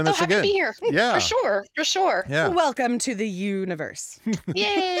forward to doing this happy again. To be here. Yeah. For sure. Yeah. Welcome to the universe.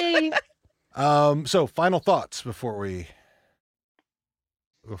 Yay. So final thoughts before we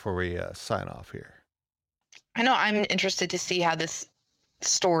sign off here. I know I'm interested to see how this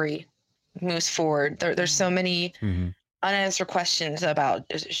story moves forward. There's so many unanswered questions about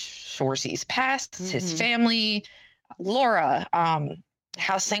Shoresy's past, his family, Laura,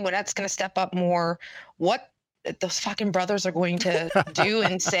 how Sanguinette's going to step up more, what those fucking brothers are going to do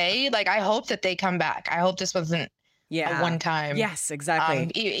and say. Like, I hope that they come back. I hope this wasn't a one time. Yes,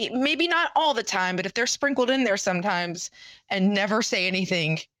 exactly. Maybe not all the time, but if they're sprinkled in there sometimes and never say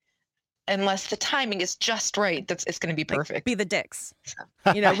anything, unless the timing is just right, it's going to be perfect. Like, be the dicks.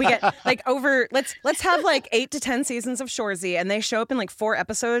 You know, we get like let's have like 8 to 10 seasons of Shoresy, and they show up in like 4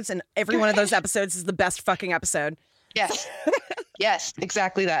 episodes, and every one of those episodes is the best fucking episode. Yes. Yes,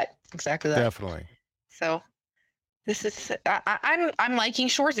 exactly that. Definitely. So this is I'm liking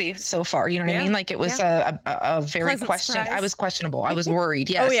Shoresy so far. You know what I mean? Like, it was a very Pleasant question. surprise. I was questionable. I was worried.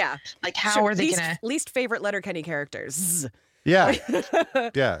 Yes. Oh yeah. Like, how are they least favorite Letterkenny characters? Yeah.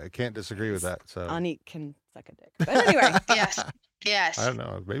 Yeah. I can't disagree with that. So Ani can suck a dick. But anyway. Yes. I don't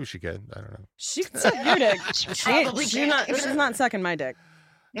know. Maybe she can. I don't know. She can suck your dick. Probably She's not sucking my dick.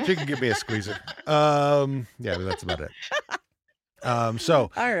 She can give me a squeezer. Yeah, but that's about it. So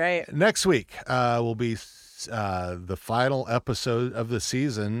all right. Next week will be the final episode of the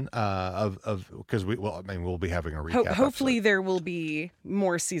season because we'll be having a recap. Hopefully episode. there will be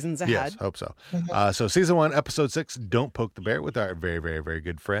more seasons ahead. Yes, hope so. So season 1, episode 6, Don't Poke the Bear, with our very, very, very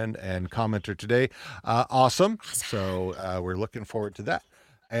good friend and commenter today. Awesome. So we're looking forward to that.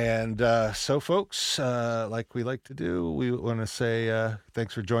 And so folks, like we like to do, we want to say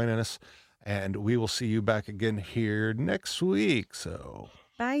thanks for joining us, and we will see you back again here next week. So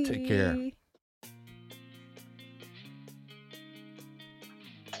bye. Take care.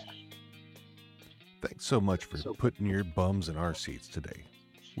 Thanks so much for putting your bums in our seats today.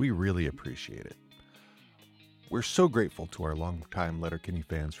 We really appreciate it. We're so grateful to our longtime Letterkenny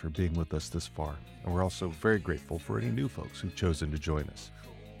fans for being with us this far, and we're also very grateful for any new folks who've chosen to join us.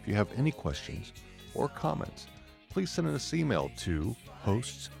 If you have any questions or comments, please send us an email to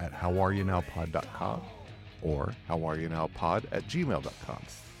hosts@howareyounowpod.com or howareyounowpod@gmail.com.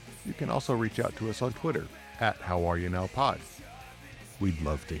 You can also reach out to us on Twitter @howareyounowpod. We'd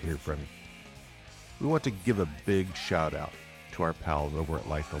love to hear from you. We want to give a big shout out to our pals over at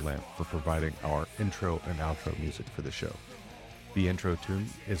Light the Lamp for providing our intro and outro music for the show. The intro tune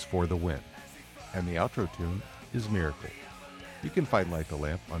is For the Win, and the outro tune is Miracle. You can find Light the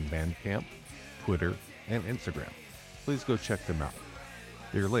Lamp on Bandcamp, Twitter, and Instagram. Please go check them out.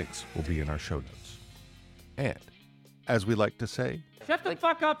 Their links will be in our show notes. And, as we like to say, Shut the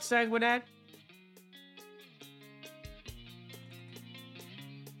fuck up, Sanguinette.